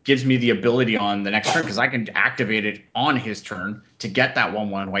that gives me the ability on the next turn, because I can activate it on his turn to get that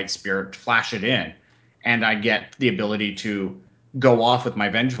 1/1 white spirit, flash it in, and I get the ability to go off with my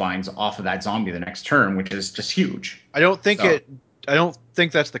Vengevines off of that zombie the next turn, which is just huge. I don't think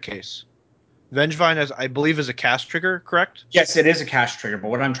that's the case. Vengevine, I believe, is a cast trigger, correct? Yes, it is a cast trigger, but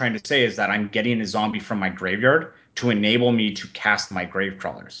what I'm trying to say is that I'm getting a zombie from my graveyard to enable me to cast my grave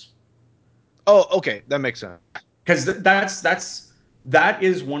crawlers. Oh, okay, that makes sense. Because that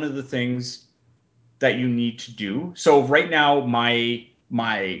is one of the things that you need to do. So right now, my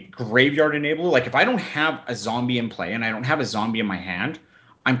graveyard enabler, like if I don't have a zombie in play and I don't have a zombie in my hand,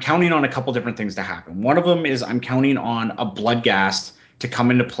 I'm counting on a couple different things to happen. One of them is I'm counting on a Bloodghast to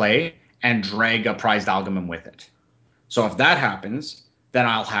come into play and drag a Prized Algorithm with it. So if that happens, then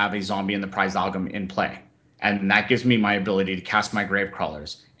I'll have a zombie in the Prized Algorithm in play. And that gives me my ability to cast my grave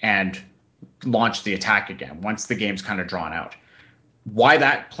crawlers and launch the attack again once the game's kind of drawn out. Why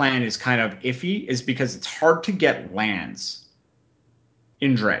that plan is kind of iffy is because it's hard to get lands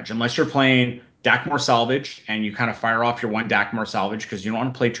in Dredge unless you're playing Dakmor Salvage and you kind of fire off your one Dakmor Salvage because you don't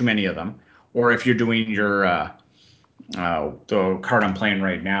want to play too many of them, or if you're doing your the card I'm playing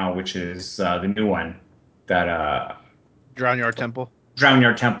right now, which is the new one that Drownyard Temple.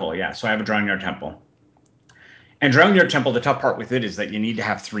 Drownyard Temple. Yeah, so I have a Drownyard Temple. And Drownyard Temple, the tough part with it is that you need to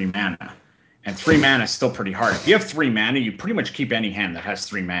have 3 mana. And 3 mana is still pretty hard. If you have 3 mana, you pretty much keep any hand that has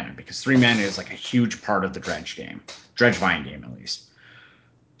 3 mana, because 3 mana is like a huge part of the Dredge game. Dredgevine game, at least.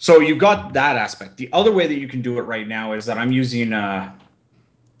 So you got that aspect. The other way that you can do it right now is that I'm using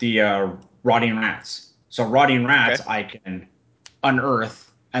the Rotting Rats. So Rotting Rats, okay, I can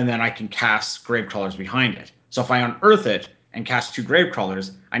unearth, and then I can cast Gravecrawlers behind it. So if I unearth it and cast 2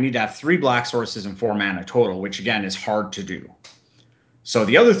 Gravecrawlers, I need to have 3 black sources and 4 mana total, which again is hard to do. So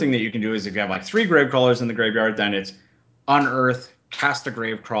the other thing that you can do is if you have like 3 Gravecrawlers in the graveyard, then it's unearth, cast a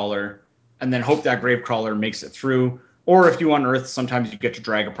Gravecrawler, and then hope that Gravecrawler makes it through. Or if you unearth, sometimes you get to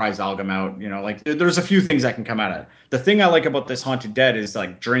drag a Prized Algorithm out. You know, like there's a few things that can come out of it. The thing I like about this Haunted Dead is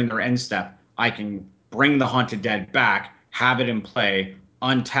like during their end step, I can bring the Haunted Dead back, have it in play,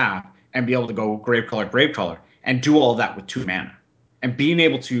 untap, and be able to go Gravecrawler, and do all that with 2 mana. And being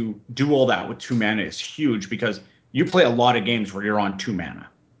able to do all that with 2 mana is huge, because you play a lot of games where you're on 2 mana.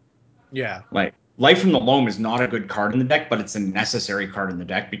 Yeah. Like Life from the Loam is not a good card in the deck, but it's a necessary card in the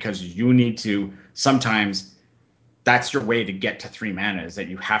deck, because you need to sometimes. That's your way to get to 3 mana, is that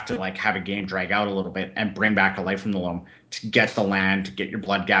you have to like have a game drag out a little bit and bring back a Life from the Loam to get the land, to get your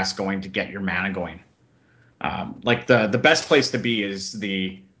Bloodghast going, to get your mana going. Like the best place to be is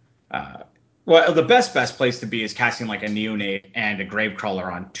the best place to be is casting like a Neonate and a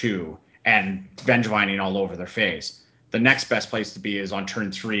Gravecrawler on 2 and Vengevining all over their face. The next best place to be is on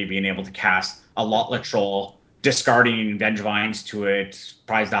turn 3, being able to cast a Lotless Troll, discarding Vengevines to it,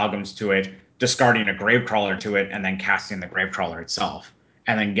 Prized Algorithms to it, discarding a Gravecrawler to it, and then casting the Gravecrawler itself,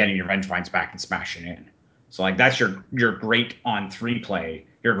 and then getting your Vengevines back and smashing it in. So like that's your great on 3 play.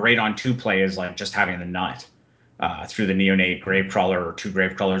 Your great on 2 play is like just having the nut through the Neonate Gravecrawler, or 2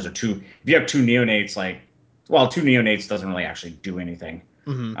 Gravecrawlers, or 2. If you have 2 Neonates, 2 Neonates doesn't really actually do anything,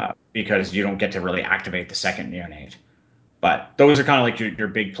 because you don't get to really activate the second Neonate. But those are kind of like your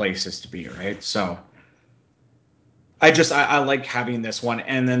big places to be, right? So I like having this one.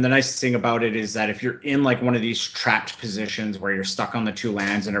 And then the nice thing about it is that if you're in like one of these trapped positions where you're stuck on the 2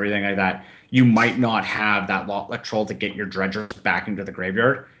 lands and everything like that, you might not have that Lotless Troll to get your Dredgers back into the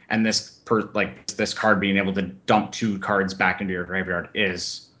graveyard. And this card being able to dump 2 cards back into your graveyard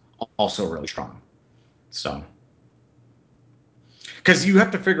is also really strong. So, because you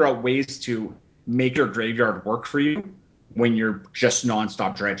have to figure out ways to make your graveyard work for you when you're just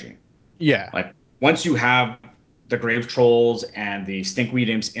nonstop dredging. Yeah. Like once you have the Grave Trolls and the Stinkweed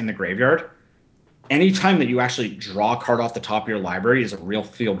Imps in the graveyard, anytime that you actually draw a card off the top of your library is a real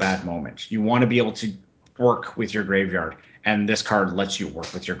feel bad moment. You want to be able to work with your graveyard, and this card lets you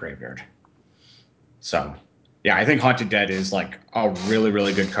work with your graveyard. So, yeah, I think Haunted Dead is like a really,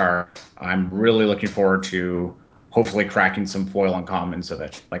 really good card. I'm really looking forward to hopefully cracking some foil uncommons of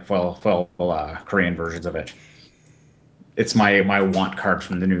it, like foil Korean versions of it. It's my want card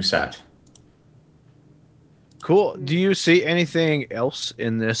from the new set. Cool. Do you see anything else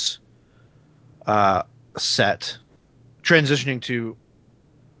in this set transitioning to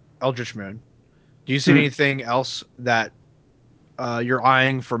Eldritch Moon? Do you see anything else that you're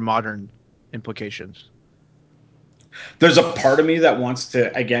eyeing for modern implications? There's a part of me that wants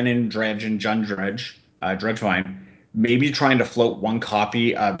to, again, in Dredge and Jund Dredge, Dredgevine, maybe trying to float one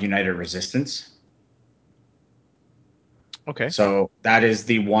copy of United Resistance. Okay. So that is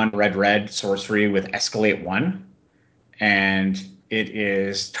the one red sorcery with Escalate 1. And it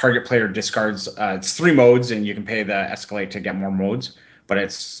is target player discards, it's 3 modes, and you can pay the Escalate to get more modes. But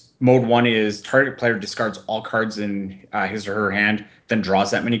it's mode 1 is target player discards all cards in his or her hand, then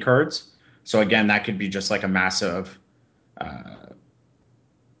draws that many cards. So again, that could be just like a massive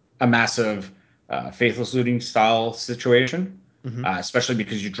Faithless Looting style situation, especially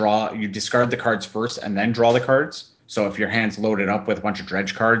because you discard the cards first and then draw the cards. So if your hand's loaded up with a bunch of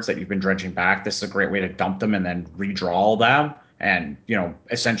dredge cards that you've been dredging back, this is a great way to dump them and then redraw all them, and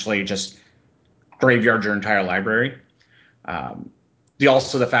essentially just graveyard your entire library.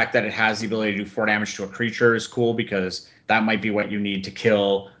 The fact that it has the ability to do 4 damage to a creature is cool, because that might be what you need to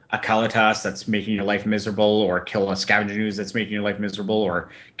kill a Kalitas that's making your life miserable, or kill a Scavenging Ooze that's making your life miserable, or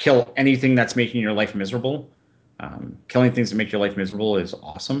kill anything that's making your life miserable. Killing things that make your life miserable is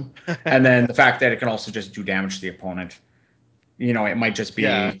awesome. And then the fact that it can also just do damage to the opponent. It might just be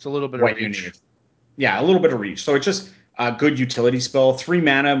it's a little bit what of reach. you need. Yeah, a little bit of reach. So it's just a good utility spell. 3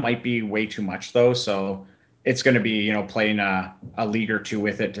 mana might be way too much, though. So it's going to be, playing a league or 2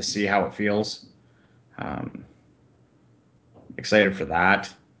 with it to see how it feels. Excited for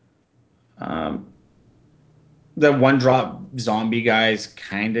that. The 1-drop zombie guy is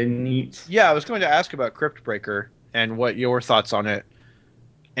kind of neat. Yeah, I was going to ask about Cryptbreaker and what your thoughts on it,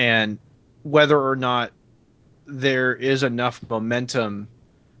 and whether or not there is enough momentum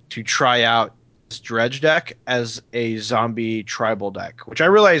to try out this Dredge deck as a zombie tribal deck, which I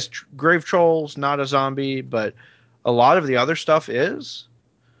realize Grave Troll's not a zombie, but a lot of the other stuff is.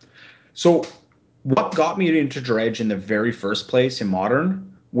 So what got me into Dredge in the very first place in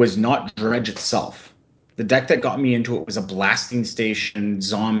Modern was not Dredge itself. The deck that got me into it was a Blasting Station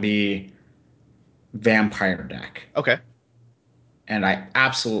zombie vampire deck. Okay. And I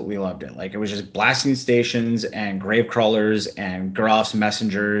absolutely loved it. Like, it was just Blasting Stations and Grave Crawlers and Geralf's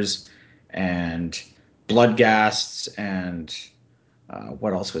Messengers and Bloodghasts and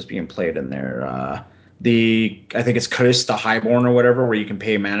what else was being played in there? I think it's Karista Highborn or whatever, where you can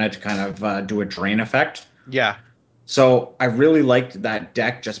pay mana to kind of do a drain effect. Yeah. So I really liked that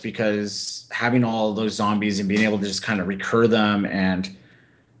deck just because having all those zombies and being able to just kind of recur them, and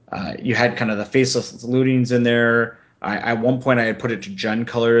you had kind of the Faceless Lootings in there. At one point I had put it to Jund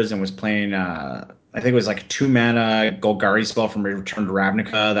colors and was playing, I think it was like a 2 mana Golgari spell from Return to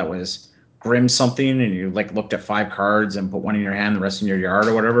Ravnica that was Grim something, and you like looked at 5 cards and put one in your hand, the rest in your yard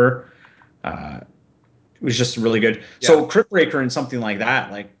or whatever. It was just really good. Yeah. So Cryptbreaker and something like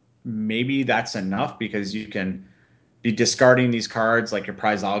that, like maybe that's enough, because you can be discarding these cards like your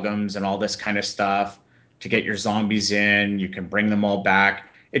Prize Algums and all this kind of stuff to get your zombies in. You can bring them all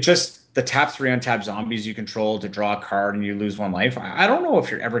back. It just, the tap 3 untap zombies you control to draw a card and you lose 1 life. I don't know if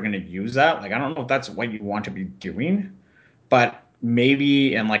you're ever going to use that. Like, I don't know if that's what you want to be doing, but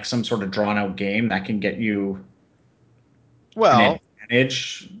maybe in like some sort of drawn out game that can get you an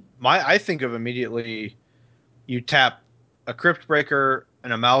advantage. I think of immediately, you tap a Cryptbreaker,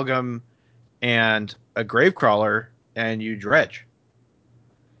 an Amalgam, and a Gravecrawler, and you dredge.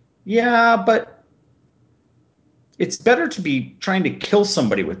 Yeah, but it's better to be trying to kill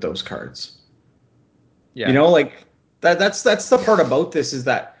somebody with those cards. Yeah. Like that's the part about this, is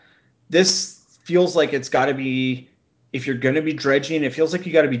that this feels like it's got to be, if you're going to be dredging, it feels like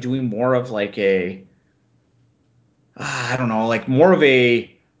you got to be doing more of like I don't know, like more of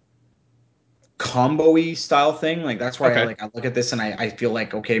a combo-y style thing. Like, that's why Okay. I look at this and I feel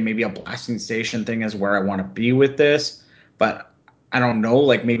like, okay, maybe a Blasting Station thing is where I want to be with this, but I don't know,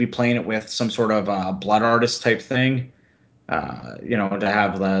 like maybe playing it with some sort of Blood Artist type thing, to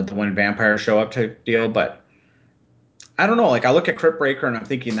have the when vampire show up type deal. But I don't know, like I look at Cryptbreaker and I'm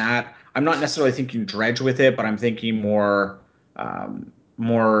thinking that I'm not necessarily thinking dredge with it, but I'm thinking more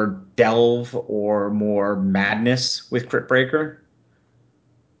delve or more madness with Cryptbreaker.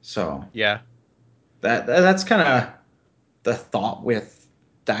 So Yeah. That's kind of the thought with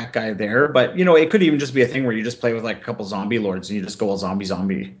that guy there. But it could even just be a thing where you just play with like a couple zombie lords and you just go all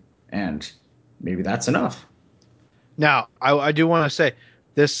zombie, and maybe that's enough. Now, I do want to say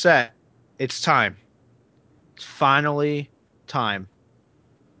this set, it's time. It's finally time.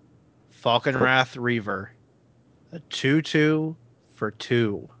 Falcon Wrath Reaver. A 2/2 for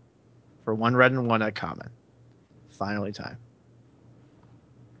 2. For 1 red and 1 uncommon. Finally time.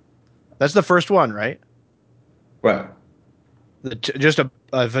 That's the first one, right? What? Just a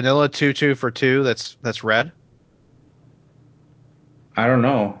vanilla 2/2 for 2 that's red? I don't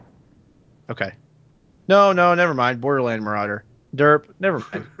know. Okay. No, never mind. Borderland Marauder. Derp, never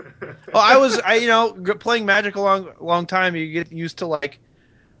mind. Well, playing Magic a long time, you get used to like,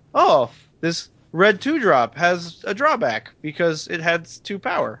 oh, this red 2-drop has a drawback because it has 2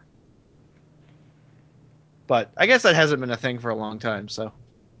 power. But I guess that hasn't been a thing for a long time, so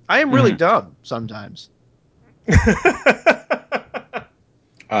I am really dumb sometimes.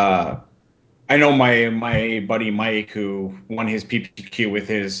 I know my buddy Mike, who won his PPQ with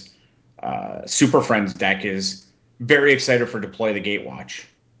his Super Friends deck, is very excited for Deploy the Gatewatch.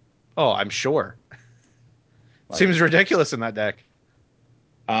 Oh, I'm sure. Like, Seems ridiculous in that deck.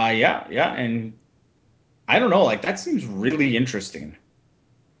 yeah, and I don't know, like that seems really interesting.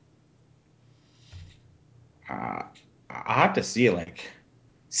 I have to see it. Like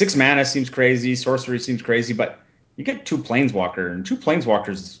 6 mana seems crazy, sorcery seems crazy, but you get 2 planeswalker, and 2 planeswalkers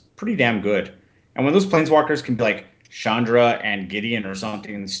is pretty damn good. And when those planeswalkers can be like Chandra and Gideon or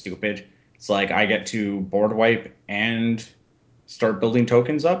something stupid, it's like I get to board wipe and start building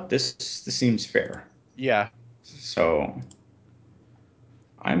tokens up. This seems fair. Yeah. So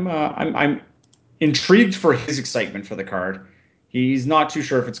I'm intrigued for his excitement for the card. He's not too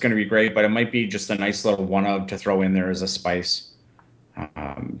sure if it's going to be great, but it might be just a nice little one of to throw in there as a spice.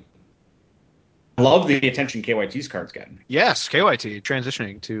 I love the attention KYT's card's getting. Yes, KYT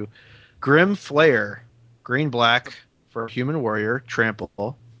transitioning to Grim Flayer, green black for Human Warrior,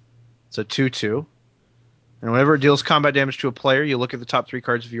 trample. It's a 2/2. And whenever it deals combat damage to a player, you look at the top 3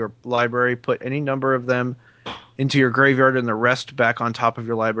 cards of your library, put any number of them into your graveyard, and the rest back on top of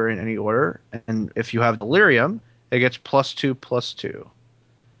your library in any order. And if you have Delirium, it gets +2/+2.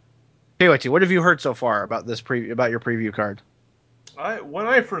 KYT, what have you heard so far about this about your preview card? When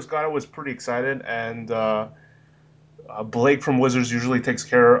I first got it, I was pretty excited, and Blake from Wizards usually takes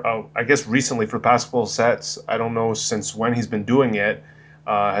care of, I guess recently for past couple sets, I don't know since when he's been doing it,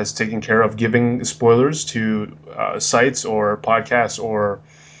 has taken care of giving spoilers to sites or podcasts or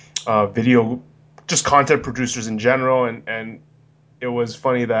video, just content producers in general. And it was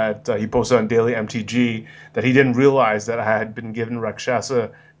funny that he posted on Daily MTG that he didn't realize that I had been given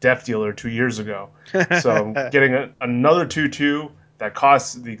Rakshasa Death Dealer 2 years ago. So getting another 2/2 that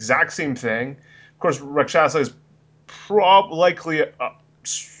costs the exact same thing. Of course, Rakshasa is likely a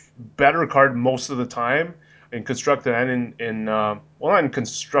better card most of the time in constructed and in well, not in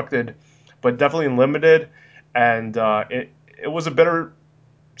constructed, but definitely in limited. And it was a better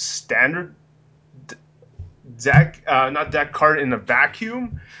standard deck, not deck card in a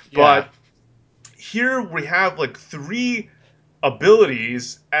vacuum. But here we have like 3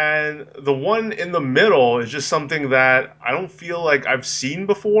 abilities, and the one in the middle is just something that I don't feel like I've seen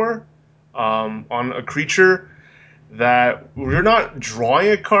before on a creature. That you're not drawing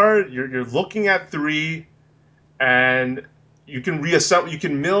a card, you're looking at 3, and you can reassemble, you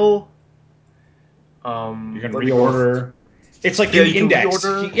can mill. You can reorder. It's like an index.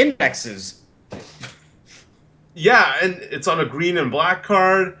 He indexes. Yeah, and it's on a green and black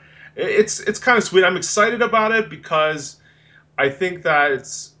card. It's kind of sweet. I'm excited about it because I think that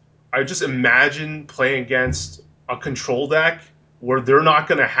I just imagine playing against a control deck where they're not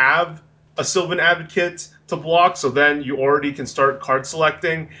going to have a Sylvan Advocate to block, so then you already can start card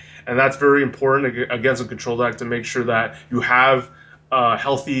selecting, and that's very important against a control deck to make sure that you have a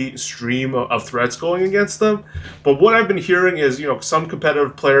healthy stream of threats going against them. But what I've been hearing is, some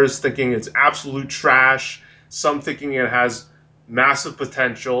competitive players thinking it's absolute trash, some thinking it has massive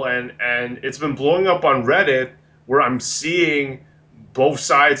potential, and it's been blowing up on Reddit where I'm seeing both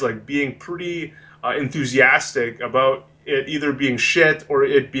sides like being pretty enthusiastic about it either being shit or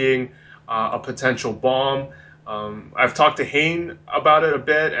it being a potential bomb. I've talked to Hayne about it a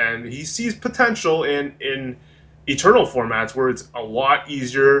bit, and he sees potential in Eternal formats where it's a lot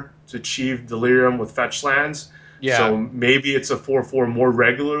easier to achieve Delirium with fetch lands. Yeah. So maybe it's a 4/4 more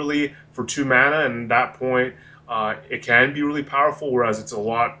regularly for 2 mana, and at that point it can be really powerful, whereas it's a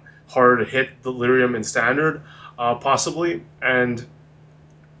lot harder to hit Delirium in Standard, possibly. And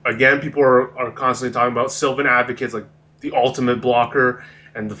again, people are constantly talking about Sylvan Advocates, like the ultimate blocker.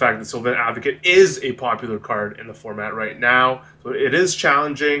 and the fact that Sylvan Advocate is a popular card in the format right now. So it is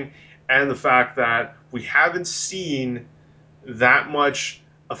challenging, and the fact that we haven't seen that much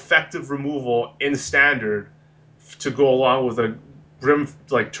effective removal in Standard to go along with a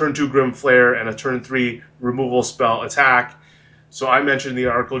turn 2 Grim Flare and a turn 3 removal spell attack. So I mentioned the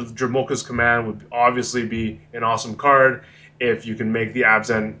article, Dromoka's Command would obviously be an awesome card if you can make the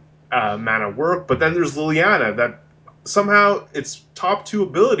Abzan mana work. But then there's Liliana, that somehow its top 2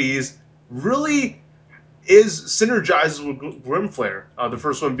 abilities really synergizes with Grimflare. The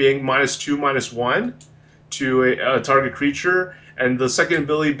first one being -2/-1 to a target creature, and the second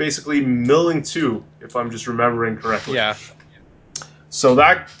ability basically milling 2, if I'm just remembering correctly. Yeah. So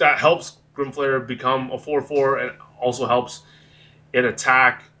that helps Grimflare become a 4/4, and also helps it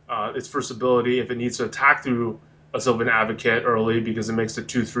attack its first ability if it needs to attack through a Sylvan Advocate early, because it makes the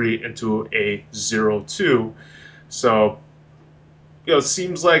 2/3 into a 0/2. So, it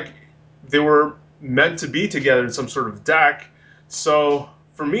seems like they were meant to be together in some sort of deck. So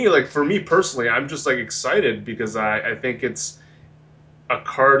for me personally, I'm just excited because I think it's a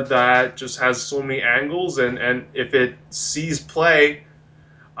card that just has so many angles, and if it sees play,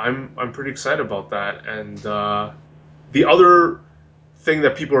 I'm pretty excited about that. And the other thing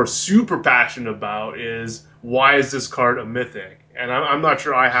that people are super passionate about is, why is this card a mythic? And I'm not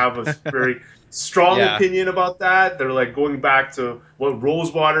sure I have a very strong opinion about that. They're going back to what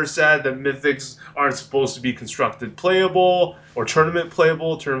Rosewater said, that mythics aren't supposed to be constructed playable or tournament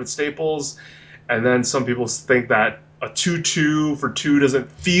staples. And then some people think that a 2/2 for 2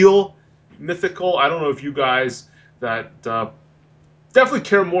 doesn't feel mythical. I don't know if you guys that definitely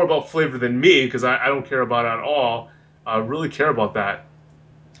care more about flavor than me, because I don't care about it at all, really care about that.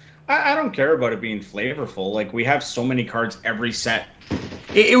 I don't care about it being flavorful. We have so many cards every set.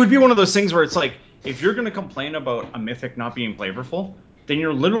 It would be one of those things where it's if you're going to complain about a mythic not being flavorful, then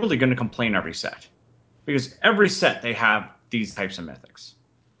you're literally going to complain every set. Because every set they have these types of mythics.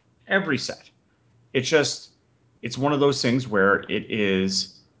 Every set. It's one of those things where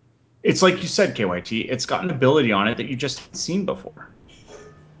it's like you said, KYT, it's got an ability on it that you just haven't seen before.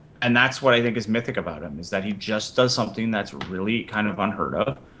 And that's what I think is mythic about him, is that he just does something that's really kind of unheard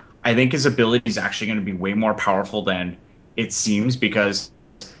of. I think his ability is actually going to be way more powerful than it seems, because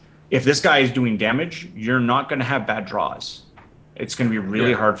if this guy is doing damage, you're not going to have bad draws. It's going to be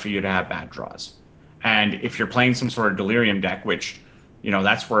really hard for you to have bad draws. And if you're playing some sort of Delirium deck, which,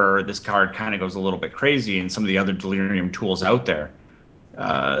 that's where this card kind of goes a little bit crazy, and some of the other Delirium tools out there,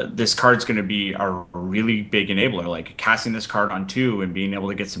 this card's going to be a really big enabler. Casting this card on 2 and being able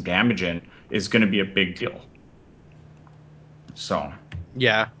to get some damage in is going to be a big deal. So,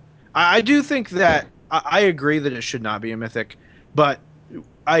 yeah, I do think that I agree that it should not be a mythic, but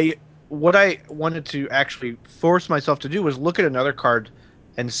what I wanted to actually force myself to do was look at another card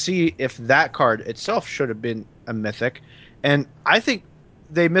and see if that card itself should have been a mythic, and I think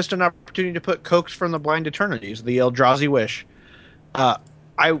they missed an opportunity to put Coax from the Blind Eternities, the Eldrazi Wish.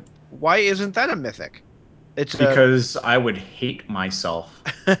 Why isn't that a mythic? It's because I would hate myself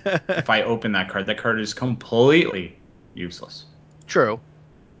if I open that card. That card is completely useless. True,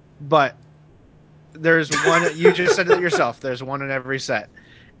 but there's one. You just said it yourself. There's one in every set,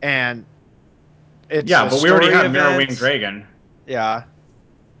 and it's but we already have Mirrorwing Dragon. Yeah,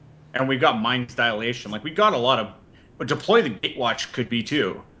 and we got Mind's Dilation. We got a lot of. But Deploy the Gatewatch could be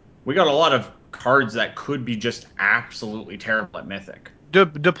too. We got a lot of cards that could be just absolutely terrible at Mythic.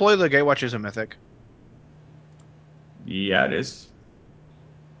 Deploy the Gatewatch is a Mythic. Yeah, it is.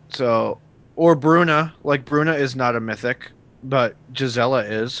 So, or Bruna. Bruna is not a Mythic, but Gisela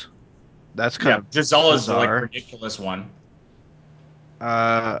is. That's kind of Gisella's the ridiculous one.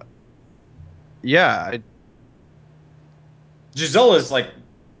 Yeah. Gisella's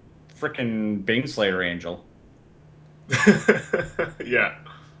freaking Baneslayer Angel. Yeah.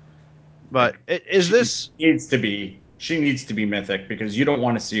 But she needs to be mythic, because you don't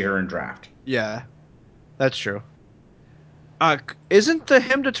want to see her in draft. Yeah. That's true. Isn't the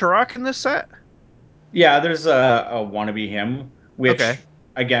Hymn to Turok in this set? Yeah, there's a wannabe hymn, which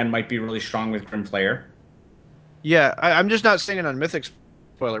again might be really strong with Grim Player. Yeah, I'm just not saying it on Mythic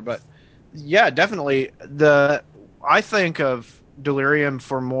spoiler, but yeah, definitely. I think of Delirium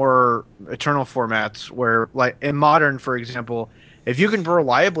for more Eternal formats, where in Modern, for example, if you can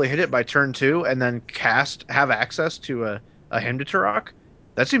reliably hit it by turn 2 and then have access to a Hymn to Turok,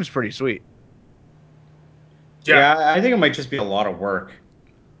 that seems pretty sweet. Yeah, I think it might just be a lot of work.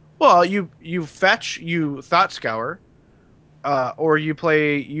 Well, you fetch, you Thought Scour, or you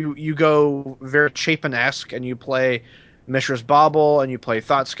play you go very Chapin-esque and you play Mishra's Bauble and you play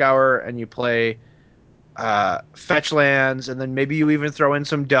Thought Scour and you play fetch lands, and then maybe you even throw in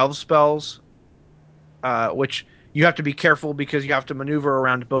some delve spells, which you have to be careful because you have to maneuver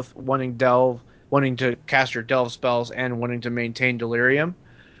around both wanting to cast your delve spells and wanting to maintain delirium.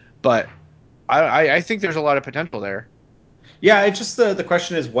 But I think there's a lot of potential there. Yeah, it's just the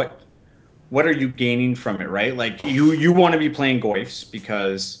question is what are you gaining from it, right? Like you want to be playing Goyfs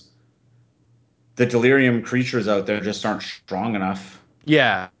because the delirium creatures out there just aren't strong enough.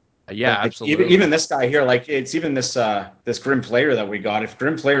 Yeah, Like, absolutely. even this guy here, like it's even this Grim Player that we got. If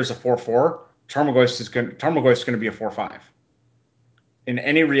Grim Player is a 4/4, Tarmogoyf's going to be a 4/5. In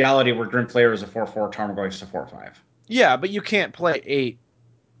any reality where Grim Player is a 4/4, Tarmogoyf's a 4/5. Yeah, but you can't play 8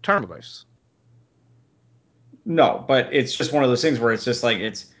 Tarmogoyfs. No, but it's just one of those things where it's just like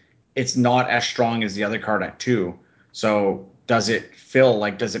it's not as strong as the other card at 2. So does it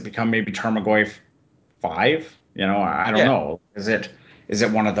become maybe Tarmogoyf 5? I don't know. Is it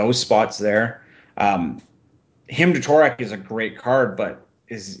one of those spots there? Hymn to Torak is a great card, but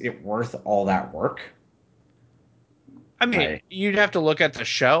is it worth all that work? I mean, you'd have to look at the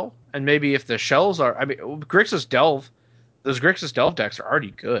shell, and maybe if the shells are... I mean, Grixis Delve, those Grixis Delve decks are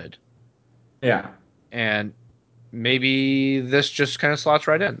already good. Yeah. And maybe this just kind of slots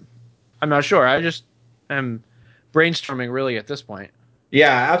right in. I'm not sure. I just am brainstorming really at this point.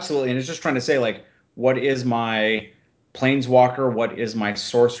 Yeah, absolutely. And it's just trying to say, like, what is my Planeswalker? What is my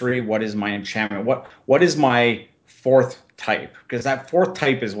sorcery? What is my enchantment? What is my 4th type? Because that 4th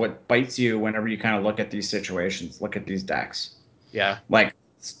type is what bites you whenever you kind of look at these situations, look at these decks. Yeah. Like,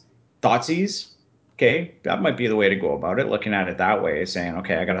 Thoughtseize, okay, that might be the way to go about it, looking at it that way, saying,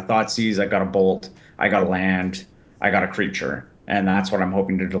 okay, I got a Thoughtseize, I got a Bolt, I got a land, I got a creature. And that's what I'm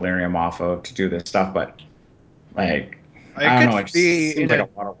hoping to Delirium off of to do this stuff. But, like, I don't know. It seems like a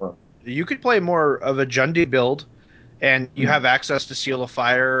lot of work. You could play more of a Jundi build, and you have access to Seal of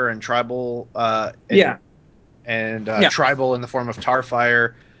Fire and Tribal. Tribal in the form of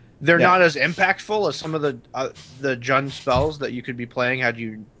Tarfire. They're not as impactful as some of the Jund spells that you could be playing had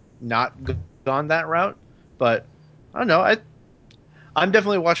you not gone that route. But I don't know. I'm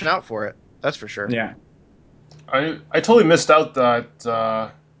definitely watching out for it. That's for sure. Yeah. I totally missed out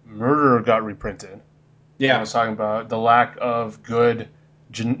that Murder got reprinted. Yeah. I was talking about the lack of good,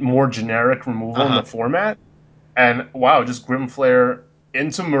 more generic removal in the format. And wow, just Grimflare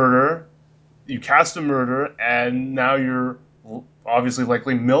into Murder. You cast a Murder, and now you're obviously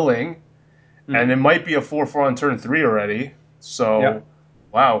likely milling. And it might be a 4/4 on turn 3 already. So,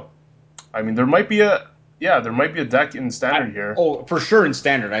 wow. I mean, there might be a deck in Standard here. Oh, for sure in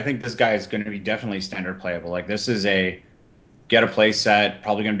Standard. I think this guy is going to be definitely Standard playable. Like, this is get a play set,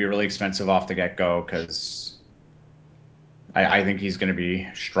 probably going to be really expensive off the get-go because I think he's going to be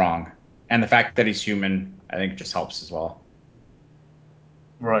strong. And the fact that he's human, I think just helps as well.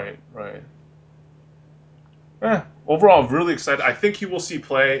 Right. Overall, I'm really excited. I think he will see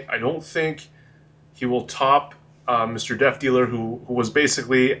play. I don't think he will top Mr. Death Dealer, who was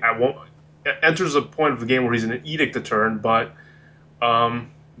basically enters a point of the game where he's in an Edict a turn, but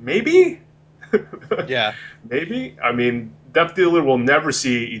maybe? Yeah. Maybe? I mean, Death Dealer will never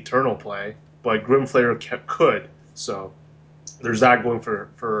see Eternal play, but Grimflayer could. So there's that going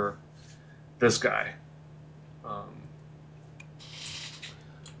for this guy.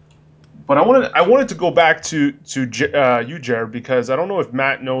 But I wanted to go back to you, Jared, because I don't know if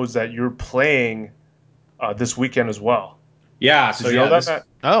Matt knows that you're playing this weekend as well. Yeah. Did you know that, Matt?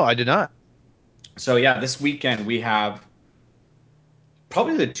 Oh, I did not. So yeah, this weekend we have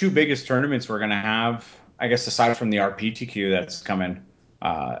probably the 2 biggest tournaments we're going to have, I guess, aside from the RPTQ that's coming.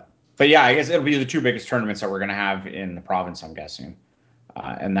 But yeah, I guess it'll be the 2 biggest tournaments that we're going to have in the province, I'm guessing.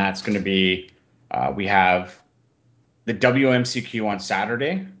 And that's going to be, we have the WMCQ on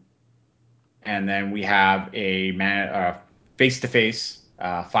Saturday, and then we have a face-to-face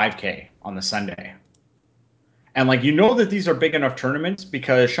 5K on the Sunday. And like, that these are big enough tournaments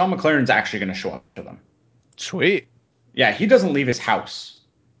because Sean McLaren's actually going to show up to them. Sweet. Yeah, he doesn't leave his house.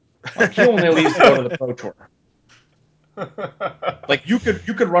 Like, he only leaves to go to the Pro Tour. Like, you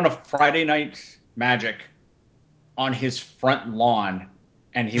could run a Friday night Magic on his front lawn,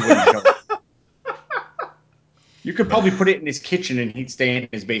 and he wouldn't show up. You could probably put it in his kitchen, and he'd stay in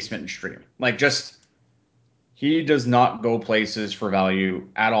his basement and stream. Like, he does not go places for value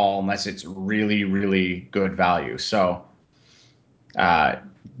at all unless it's really, really good value. So,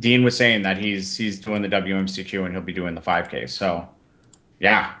 Dean was saying that he's doing the WMCQ and he'll be doing the 5K. So,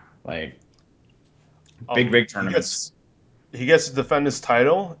 yeah, like, big tournaments. He gets to defend his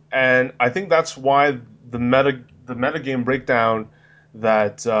title, and I think that's why the metagame breakdown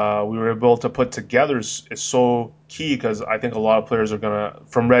that we were able to put together is so key, because I think a lot of players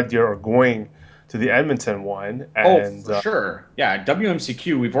from Red Deer are going to the Edmonton one. Oh, And for sure. Yeah,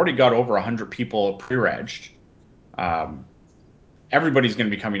 WMCQ, we've already got over 100 people pre-regged. Everybody's going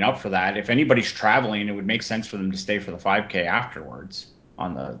to be coming up for that. If anybody's traveling, it would make sense for them to stay for the 5K afterwards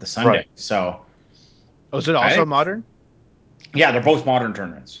on the Sunday. Right. So, is it also modern? Yeah, they're both modern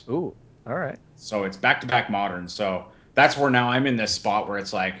tournaments. Ooh, all right. So it's back-to-back modern. So that's where now I'm in this spot where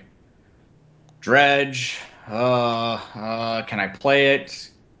it's like, Dredge, can I play it?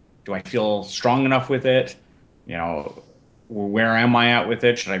 Do I feel strong enough with it? You know, where am I at with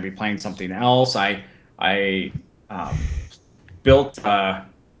it? Should I be playing something else? I built the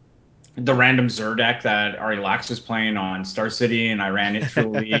random Zur deck that Ari Lax was playing on Star City, and I ran it through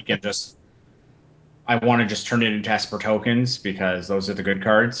a league and I want to just turn it into Esper tokens because those are the good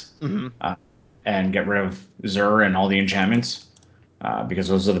cards, and get rid of Zur and all the enchantments because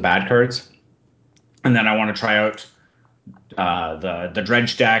those are the bad cards. And then I want to try out the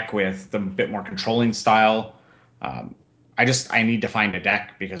Dredge deck with the bit more controlling style. I need to find a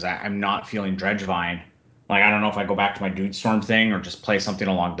deck because I'm not feeling Dredgevine. Like, I don't know if I go back to my Dude Storm thing or just play something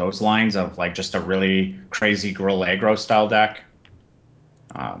along those lines of like just a really crazy Gorilla Aggro style deck.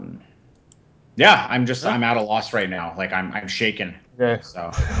 Yeah, I'm at a loss right now. Like I'm shaken. okay.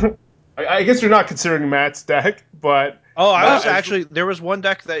 So I guess you're not considering Matt's deck, but I was actually there was one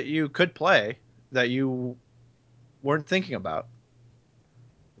deck that you could play that you weren't thinking about.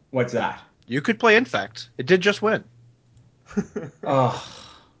 what's that? You could play Infect. It did just win. Oh,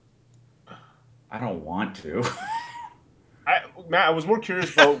 I don't want to. Matt, I was more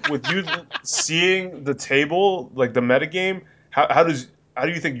curious about with you seeing the table, like the metagame. How do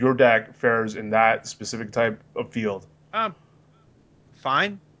you think your deck fares in that specific type of field?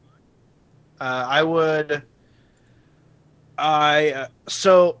 Fine.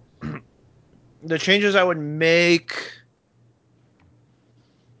 So the changes I would make.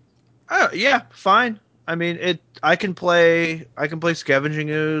 Yeah, fine. I mean, I can play Scavenging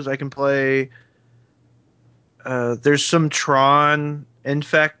Ooze. I can play. There's some Tron.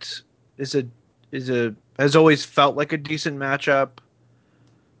 Infect has always felt like a decent matchup.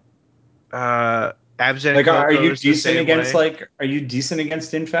 Abzan Like, Coco are you is the decent same against way. are you decent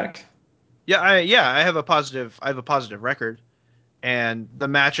against Infect? Yeah, I have a positive record, and the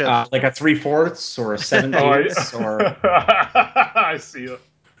matchups. Like a 3/4 or a 7/8 or I see you.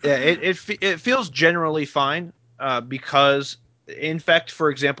 Yeah, it feels generally fine because Infect, for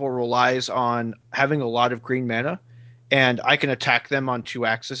example, relies on having a lot of green mana, and I can attack them on two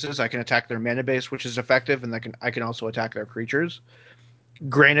axes. I can attack their mana base, which is effective, and I can also attack their creatures.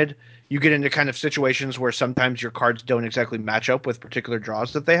 Granted, you get into kind of situations where sometimes your cards don't exactly match up with particular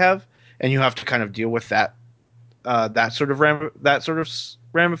draws that they have, and you have to kind of deal with that sort of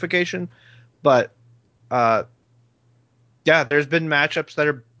ramification. But yeah, there's been matchups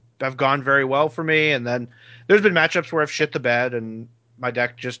that have gone very well for me, and then there's been matchups where I've shit the bed and my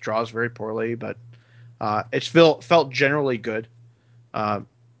deck just draws very poorly. But it's felt generally good.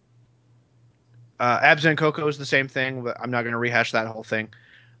 Abs and Coco is the same thing, but I'm not going to rehash that whole thing.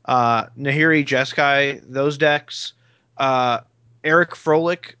 Nahiri, Jeskai, those decks. Eric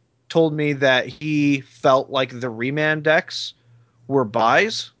Froelich told me that he felt like the Remand decks were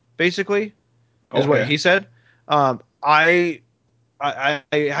buys, basically, is what he said. I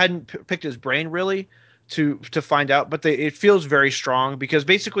hadn't picked his brain really to find out, but it feels very strong because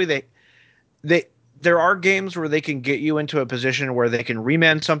basically there are games where they can get you into a position where they can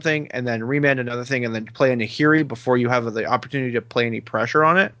remand something and then remand another thing and then play a Nahiri before you have the opportunity to play any pressure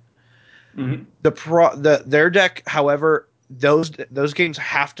on it. Their deck, however, those games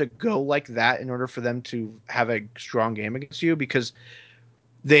have to go like that in order for them to have a strong game against you because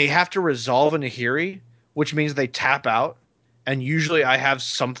they have to resolve a Nahiri, which means they tap out, and usually I have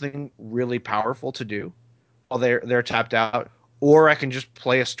something really powerful to do while they're tapped out, or I can just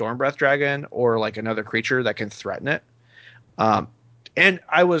play a Stormbreath Dragon or like another creature that can threaten it. And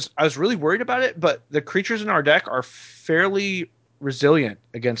I was really worried about it, but the creatures in our deck are fairly resilient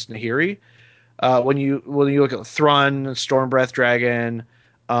against Nahiri. When you look at Thrun, Stormbreath Dragon,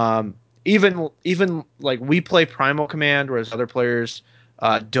 even like we play Primal Command, whereas other players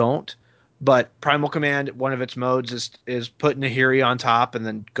don't. But Primal Command, one of its modes is put Nahiri on top and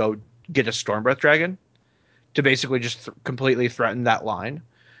then go get a Stormbreath Dragon to basically just completely threaten that line.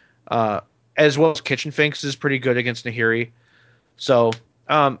 As well as Kitchen Finks is pretty good against Nahiri. So,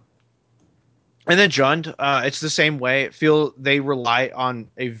 and then Jund, it's the same way. They rely on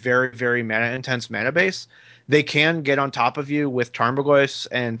a very, very mana intense mana base. They can get on top of you with Tarmogoyf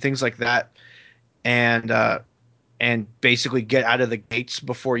and things like that, and basically get out of the gates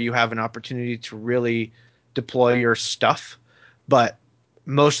before you have an opportunity to really deploy your stuff. But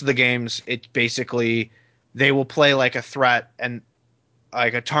most of the games, it basically they will play like a threat and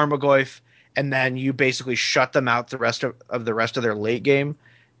like a Tarmogoyf, and then you basically shut them out the rest of their late game,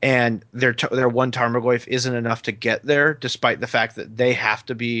 and their one Tarmogoyf isn't enough to get there, despite the fact that they have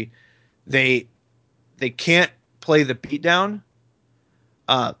to be they can't play the beatdown.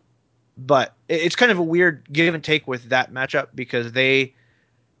 But it's kind of a weird give and take with that matchup because they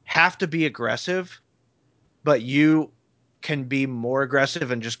have to be aggressive, but you can be more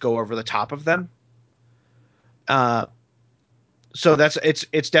aggressive and just go over the top of them. So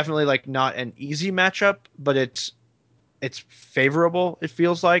it's definitely like not an easy matchup, but it's favorable. It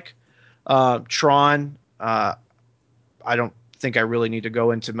feels like Tron. I don't think I really need to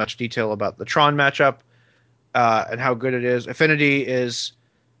go into much detail about the Tron matchup and how good it is. Affinity is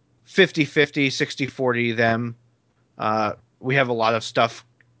 50-50, 60-40 them. We have a lot of stuff.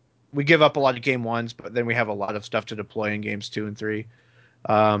 We give up a lot of game ones, but then we have a lot of stuff to deploy in games 2 and 3.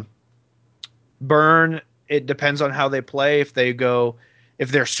 Burn, it depends on how they play. If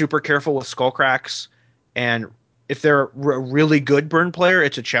they're super careful with Skullcracks, and if they're a really good Burn player,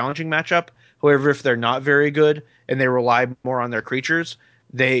 it's a challenging matchup. However, if they're not very good and they rely more on their creatures,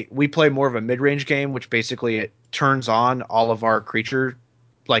 we play more of a mid-range game, which basically it turns on all of our creature,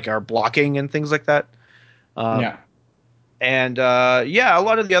 like our blocking and things like that. Yeah. And a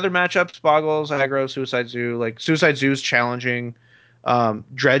lot of the other matchups, Boggles, Aggro, Suicide Zoo, like Suicide Zoo is challenging.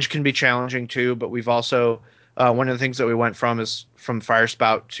 Dredge can be challenging too, but we've also one of the things that we went from is from Fire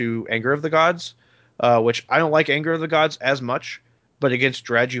Spout to Anger of the Gods, which I don't like Anger of the Gods as much, but against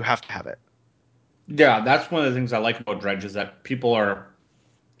Dredge you have to have it. Yeah, that's one of the things I like about Dredge is that people are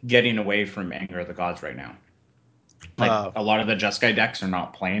getting away from Anger of the Gods right now. Like a lot of the Jeskai decks are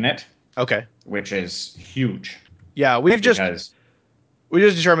not playing it. Okay. Which is huge. Yeah, we just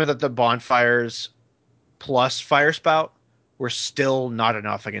determined that the bonfires plus Fire Spout were still not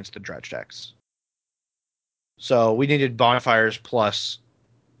enough against the Dredge decks. So we needed bonfires plus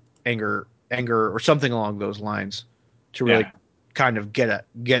anger or something along those lines to really kind of get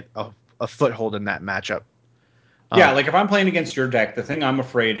a foothold in that matchup. Yeah, like if I'm playing against your deck, the thing I'm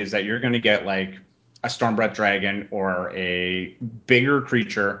afraid is that you're going to get like a Stormbreath Dragon or a bigger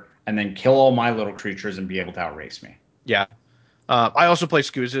creature and then kill all my little creatures and be able to outrace me. Yeah. I also play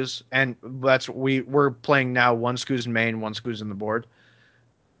Scoozes, and we're playing now one Scooz in main, one Scooz in the board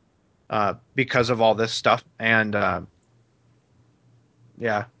because of all this stuff. And but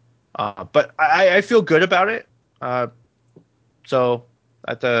I feel good about it. So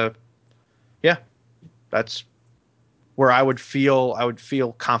that's where I would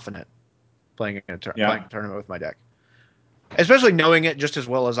feel confident playing a tournament with my deck, especially knowing it just as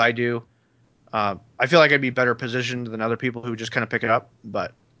well as I do. I feel like I'd be better positioned than other people who just kind of pick it up,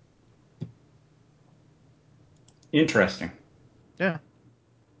 but interesting. Yeah.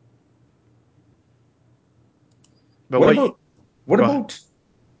 But what about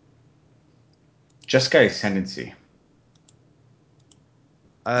Jeskai Ascendancy?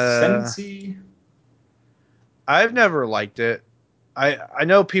 Ascendancy? I've never liked it. I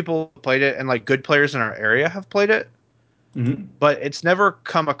know people played it, and like good players in our area have played it. Mm-hmm. But it's never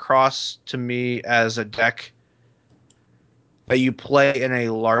come across to me as a deck that you play in a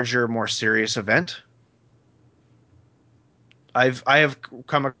larger, more serious event. I have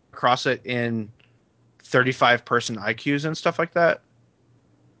come across it in 35-person IQs and stuff like that.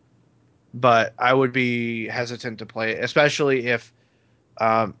 But I would be hesitant to play it, especially if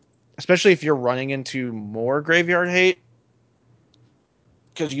you're running into more graveyard hate,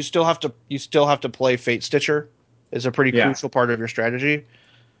 because you still have to play Fate Stitcher. Is a pretty crucial part of your strategy.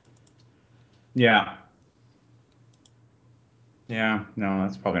 Yeah. Yeah, no,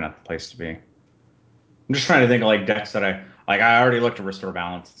 that's probably not the place to be. I'm just trying to think of like decks that I already looked at Restore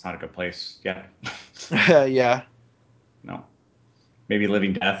Balance. It's not a good place yet. Yeah. No. Maybe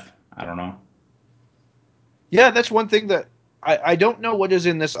Living Death. I don't know. Yeah, that's one thing that I don't know what is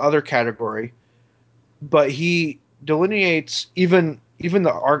in this other category, but he delineates even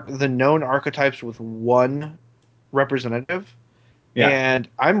the known archetypes with one representative. Yeah. And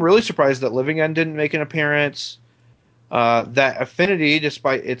I'm really surprised that Living End didn't make an appearance. That Affinity,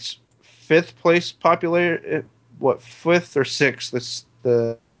 despite its fifth place popular, fifth or sixth? That's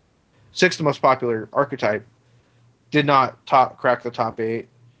the sixth most popular archetype. Did not crack the top 8.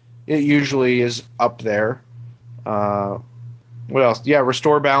 It usually is up there. What else? Yeah,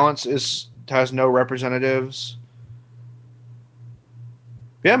 Restore Balance has no representatives.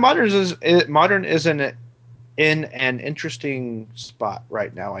 Yeah, Modern is in an interesting spot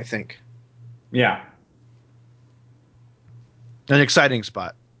right now, I think. Yeah. An exciting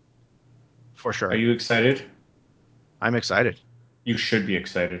spot. For sure. Are you excited? I'm excited. You should be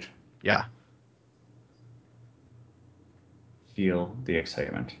excited. Yeah. Feel the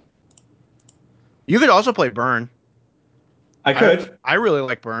excitement. You could also play Burn. I could. I really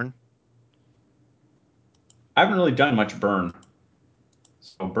like Burn. I haven't really done much burn,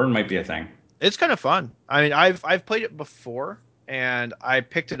 so burn might be a thing. It's kind of fun. I mean, I've played it before, and I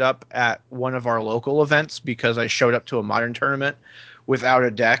picked it up at one of our local events because I showed up to a modern tournament without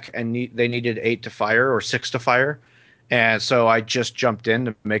a deck, and they needed 8 to fire or 6 to fire, and so I just jumped in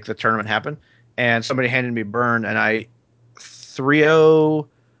to make the tournament happen. And somebody handed me Burn, and I 3-0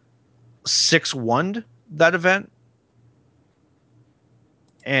 6-1'd that event,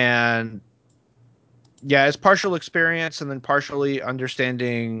 and yeah, it's partial experience and then partially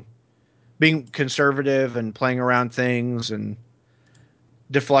understanding, being conservative and playing around things and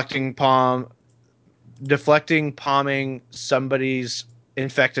deflecting palming somebody's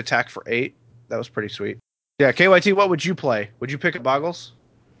infect attack for 8. That was pretty sweet. Yeah, KYT, what would you play? Would you pick up Boggles?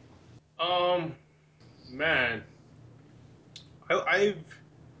 Man, I've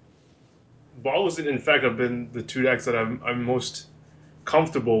Boggles and Infect have been the two decks that I'm most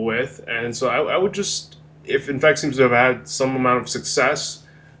comfortable with, and so I would just, if Infect seems to have had some amount of success,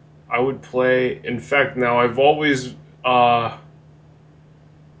 I would play Infect. Now I've always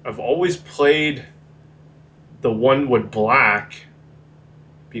played the one with black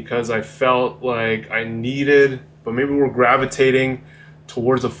because I felt like I needed, but maybe we're gravitating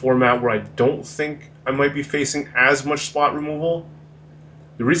towards a format where I don't think I might be facing as much spot removal.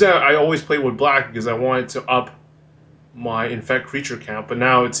 The reason I always play with black because I wanted to up my infect creature count, but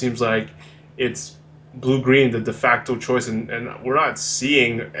now it seems like it's blue green the de facto choice, and we're not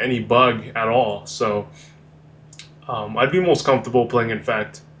seeing any bug at all. So I'd be most comfortable playing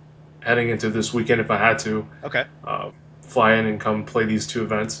infect heading into this weekend if I had to Okay. fly in and come play these two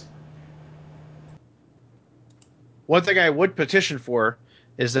events. One thing I would petition for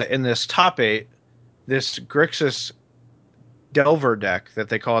is that in this top 8, this Grixis Delver deck, that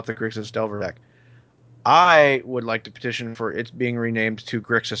they call it the Grixis Delver deck, I would like to petition for it being renamed to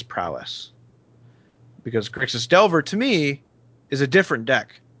Grixis Prowess. Because Grixis Delver, to me, is a different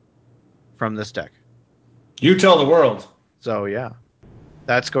deck from this deck. You tell the world. So, yeah.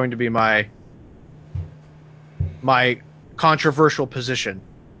 That's going to be my controversial position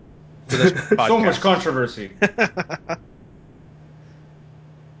for this podcast. So much controversy.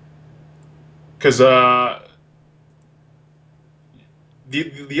 Because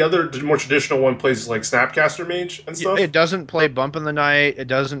the other more traditional one plays like Snapcaster Mage and stuff. It doesn't play Bump in the Night. It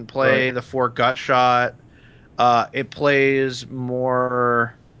doesn't play Right. the 4 Gut Shot. It plays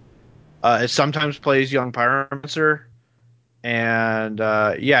more... it sometimes plays Young Pyromancer. And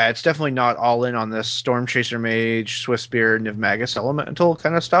yeah, it's definitely not all in on this Storm Chaser Mage, Swift Spear, Niv Magus Elemental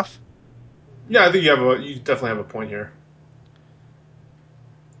kind of stuff. Yeah, I think you definitely have a point here.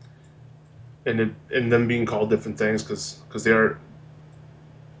 And them being called different things because they are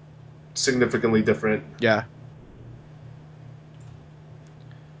significantly different. Yeah.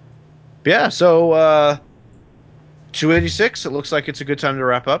 Yeah, so 286, it looks like it's a good time to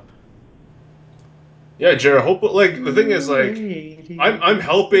wrap up. Yeah, Jared. Hope like the thing is like I'm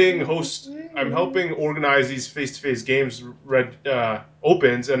helping organize these face-to-face games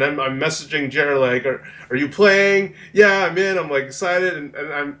opens, and I'm messaging Jared like, are you playing? Yeah, I'm in. I'm like excited, and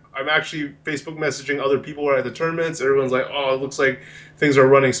I'm actually Facebook messaging other people who are at the tournaments. Everyone's like, oh, it looks like things are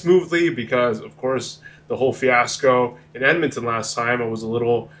running smoothly because of course the whole fiasco in Edmonton last time. I was a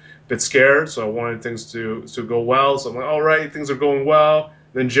little bit scared, so I wanted things to go well. So I'm like, all right, things are going well.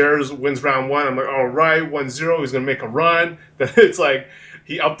 Then Jared wins round 1. I'm like, all right, 1-0. He's going to make a run. Then it's like,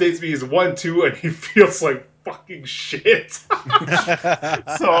 he updates me, he's 1-2, and he feels like fucking shit. So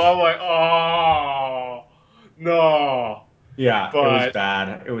I'm like, oh, no. Yeah, it was But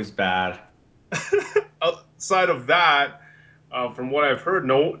bad. It was bad. outside of that, from what I've heard,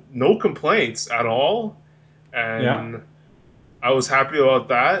 no complaints at all. And Yeah. I was happy about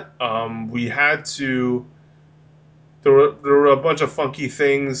that. We had to... There were a bunch of funky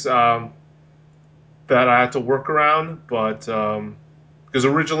things that I had to work around, but because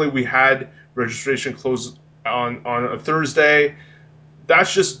originally we had registration closed on a Thursday.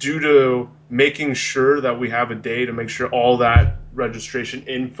 That's just due to making sure that we have a day to make sure all that registration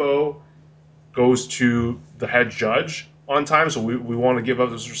info goes to the head judge on time. So we want to give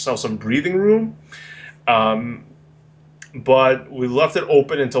ourselves some breathing room. But we left it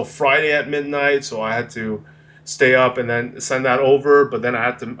open until Friday at midnight, so I had to stay up and then send that over. But then I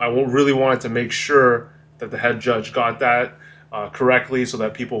really wanted to make sure that the head judge got that correctly, so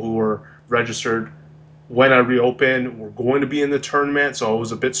that people who were registered when I reopen, we're going to be in the tournament, so I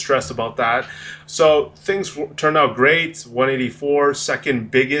was a bit stressed about that. So things turned out great. 184, second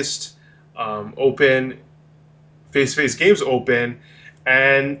biggest open, face-to-face games open.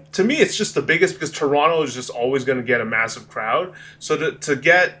 And to me, it's just the biggest because Toronto is just always going to get a massive crowd. So to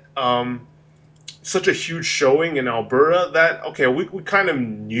get such a huge showing in Alberta, that, okay, we kind of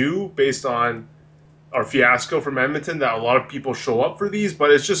knew based on our fiasco from Edmonton that a lot of people show up for these,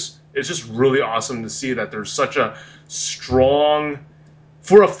 but it's just really awesome to see that there's such a strong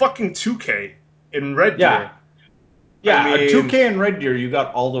for a fucking 2K in Red Deer. Yeah, I a mean, 2K in Red Deer, you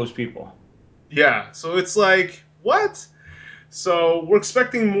got all those people. yeah, so it's like what? So we're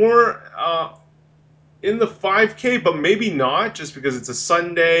expecting more in the 5K, but maybe not, just because it's a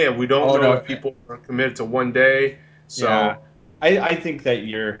Sunday and we don't Oh, know no. if people are committed to one day. So Yeah. I think that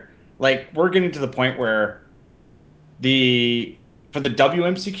you're like we're getting to the point where for the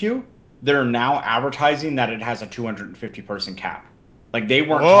WMCQ, they're now advertising that it has a 250 person cap. Like they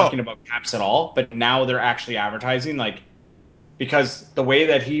weren't Whoa. talking about caps at all, but now they're actually advertising like because the way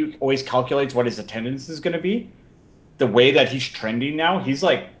that he always calculates what his attendance is going to be, the way that he's trending now, he's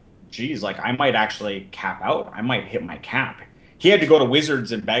like, geez, like I might actually cap out. I might hit my cap. He had to go to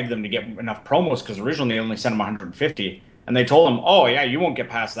Wizards and beg them to get enough promos because originally they only sent him 150. And they told him, oh, yeah, you won't get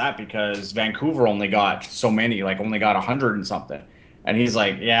past that because Vancouver only got so many, like only got 100 and something. And he's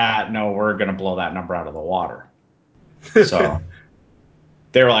like, yeah, no, we're going to blow that number out of the water. So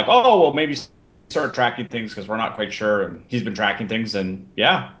they were like, oh, well, maybe start tracking things because we're not quite sure. And he's been tracking things. And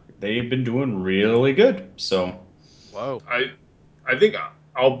yeah, they've been doing really good. So. Whoa. I think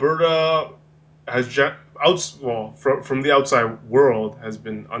Alberta has well from the outside world has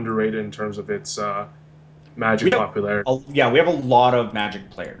been underrated in terms of its Magic popularity. Yeah, we have a lot of Magic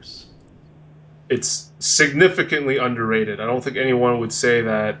players. It's significantly underrated. I don't think anyone would say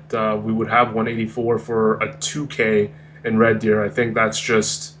that we would have 184 for a 2K in Red Deer. I think that's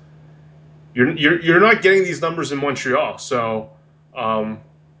just you're not getting these numbers in Montreal. So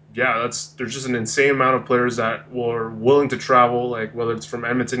yeah, there's just an insane amount of players that were willing to travel, like whether it's from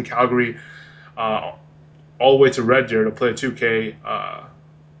Edmonton, Calgary, uh, all the way to Red Deer to play a 2K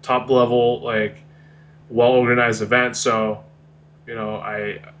top level, like well organized event. So you know,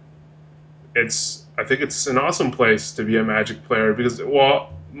 I think it's an awesome place to be a Magic player because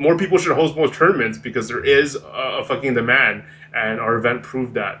more people should host more tournaments because there is a fucking demand, and our event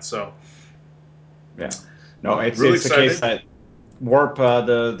proved that. So yeah, no, it's really the case excited. that Warp,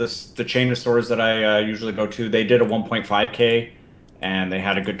 the chain of stores that I usually go to, they did a 1.5K, and they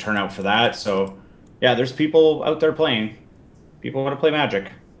had a good turnout for that. So yeah, there's people out there playing. People want to play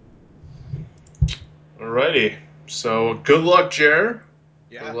Magic. Alrighty. So good luck, Jer.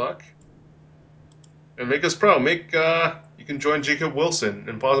 Good Yeah. luck. And make us proud. You can join Jacob Wilson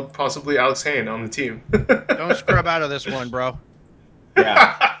and possibly Alex Hayne on the team. Don't scrub out of this one, bro.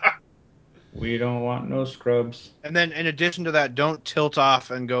 Yeah, we don't want no scrubs. And then in addition to that, don't tilt off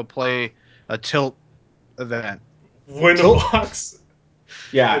and go play a tilt event. Win a Tilt. box and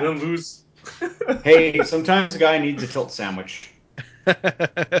Yeah. then lose. Hey, sometimes a guy needs a tilt sandwich.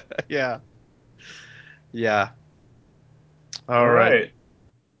 Yeah. Yeah. All All right. right.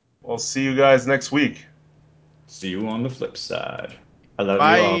 We'll see you guys next week. See you on the flip side. I love you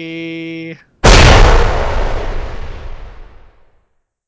all. Bye.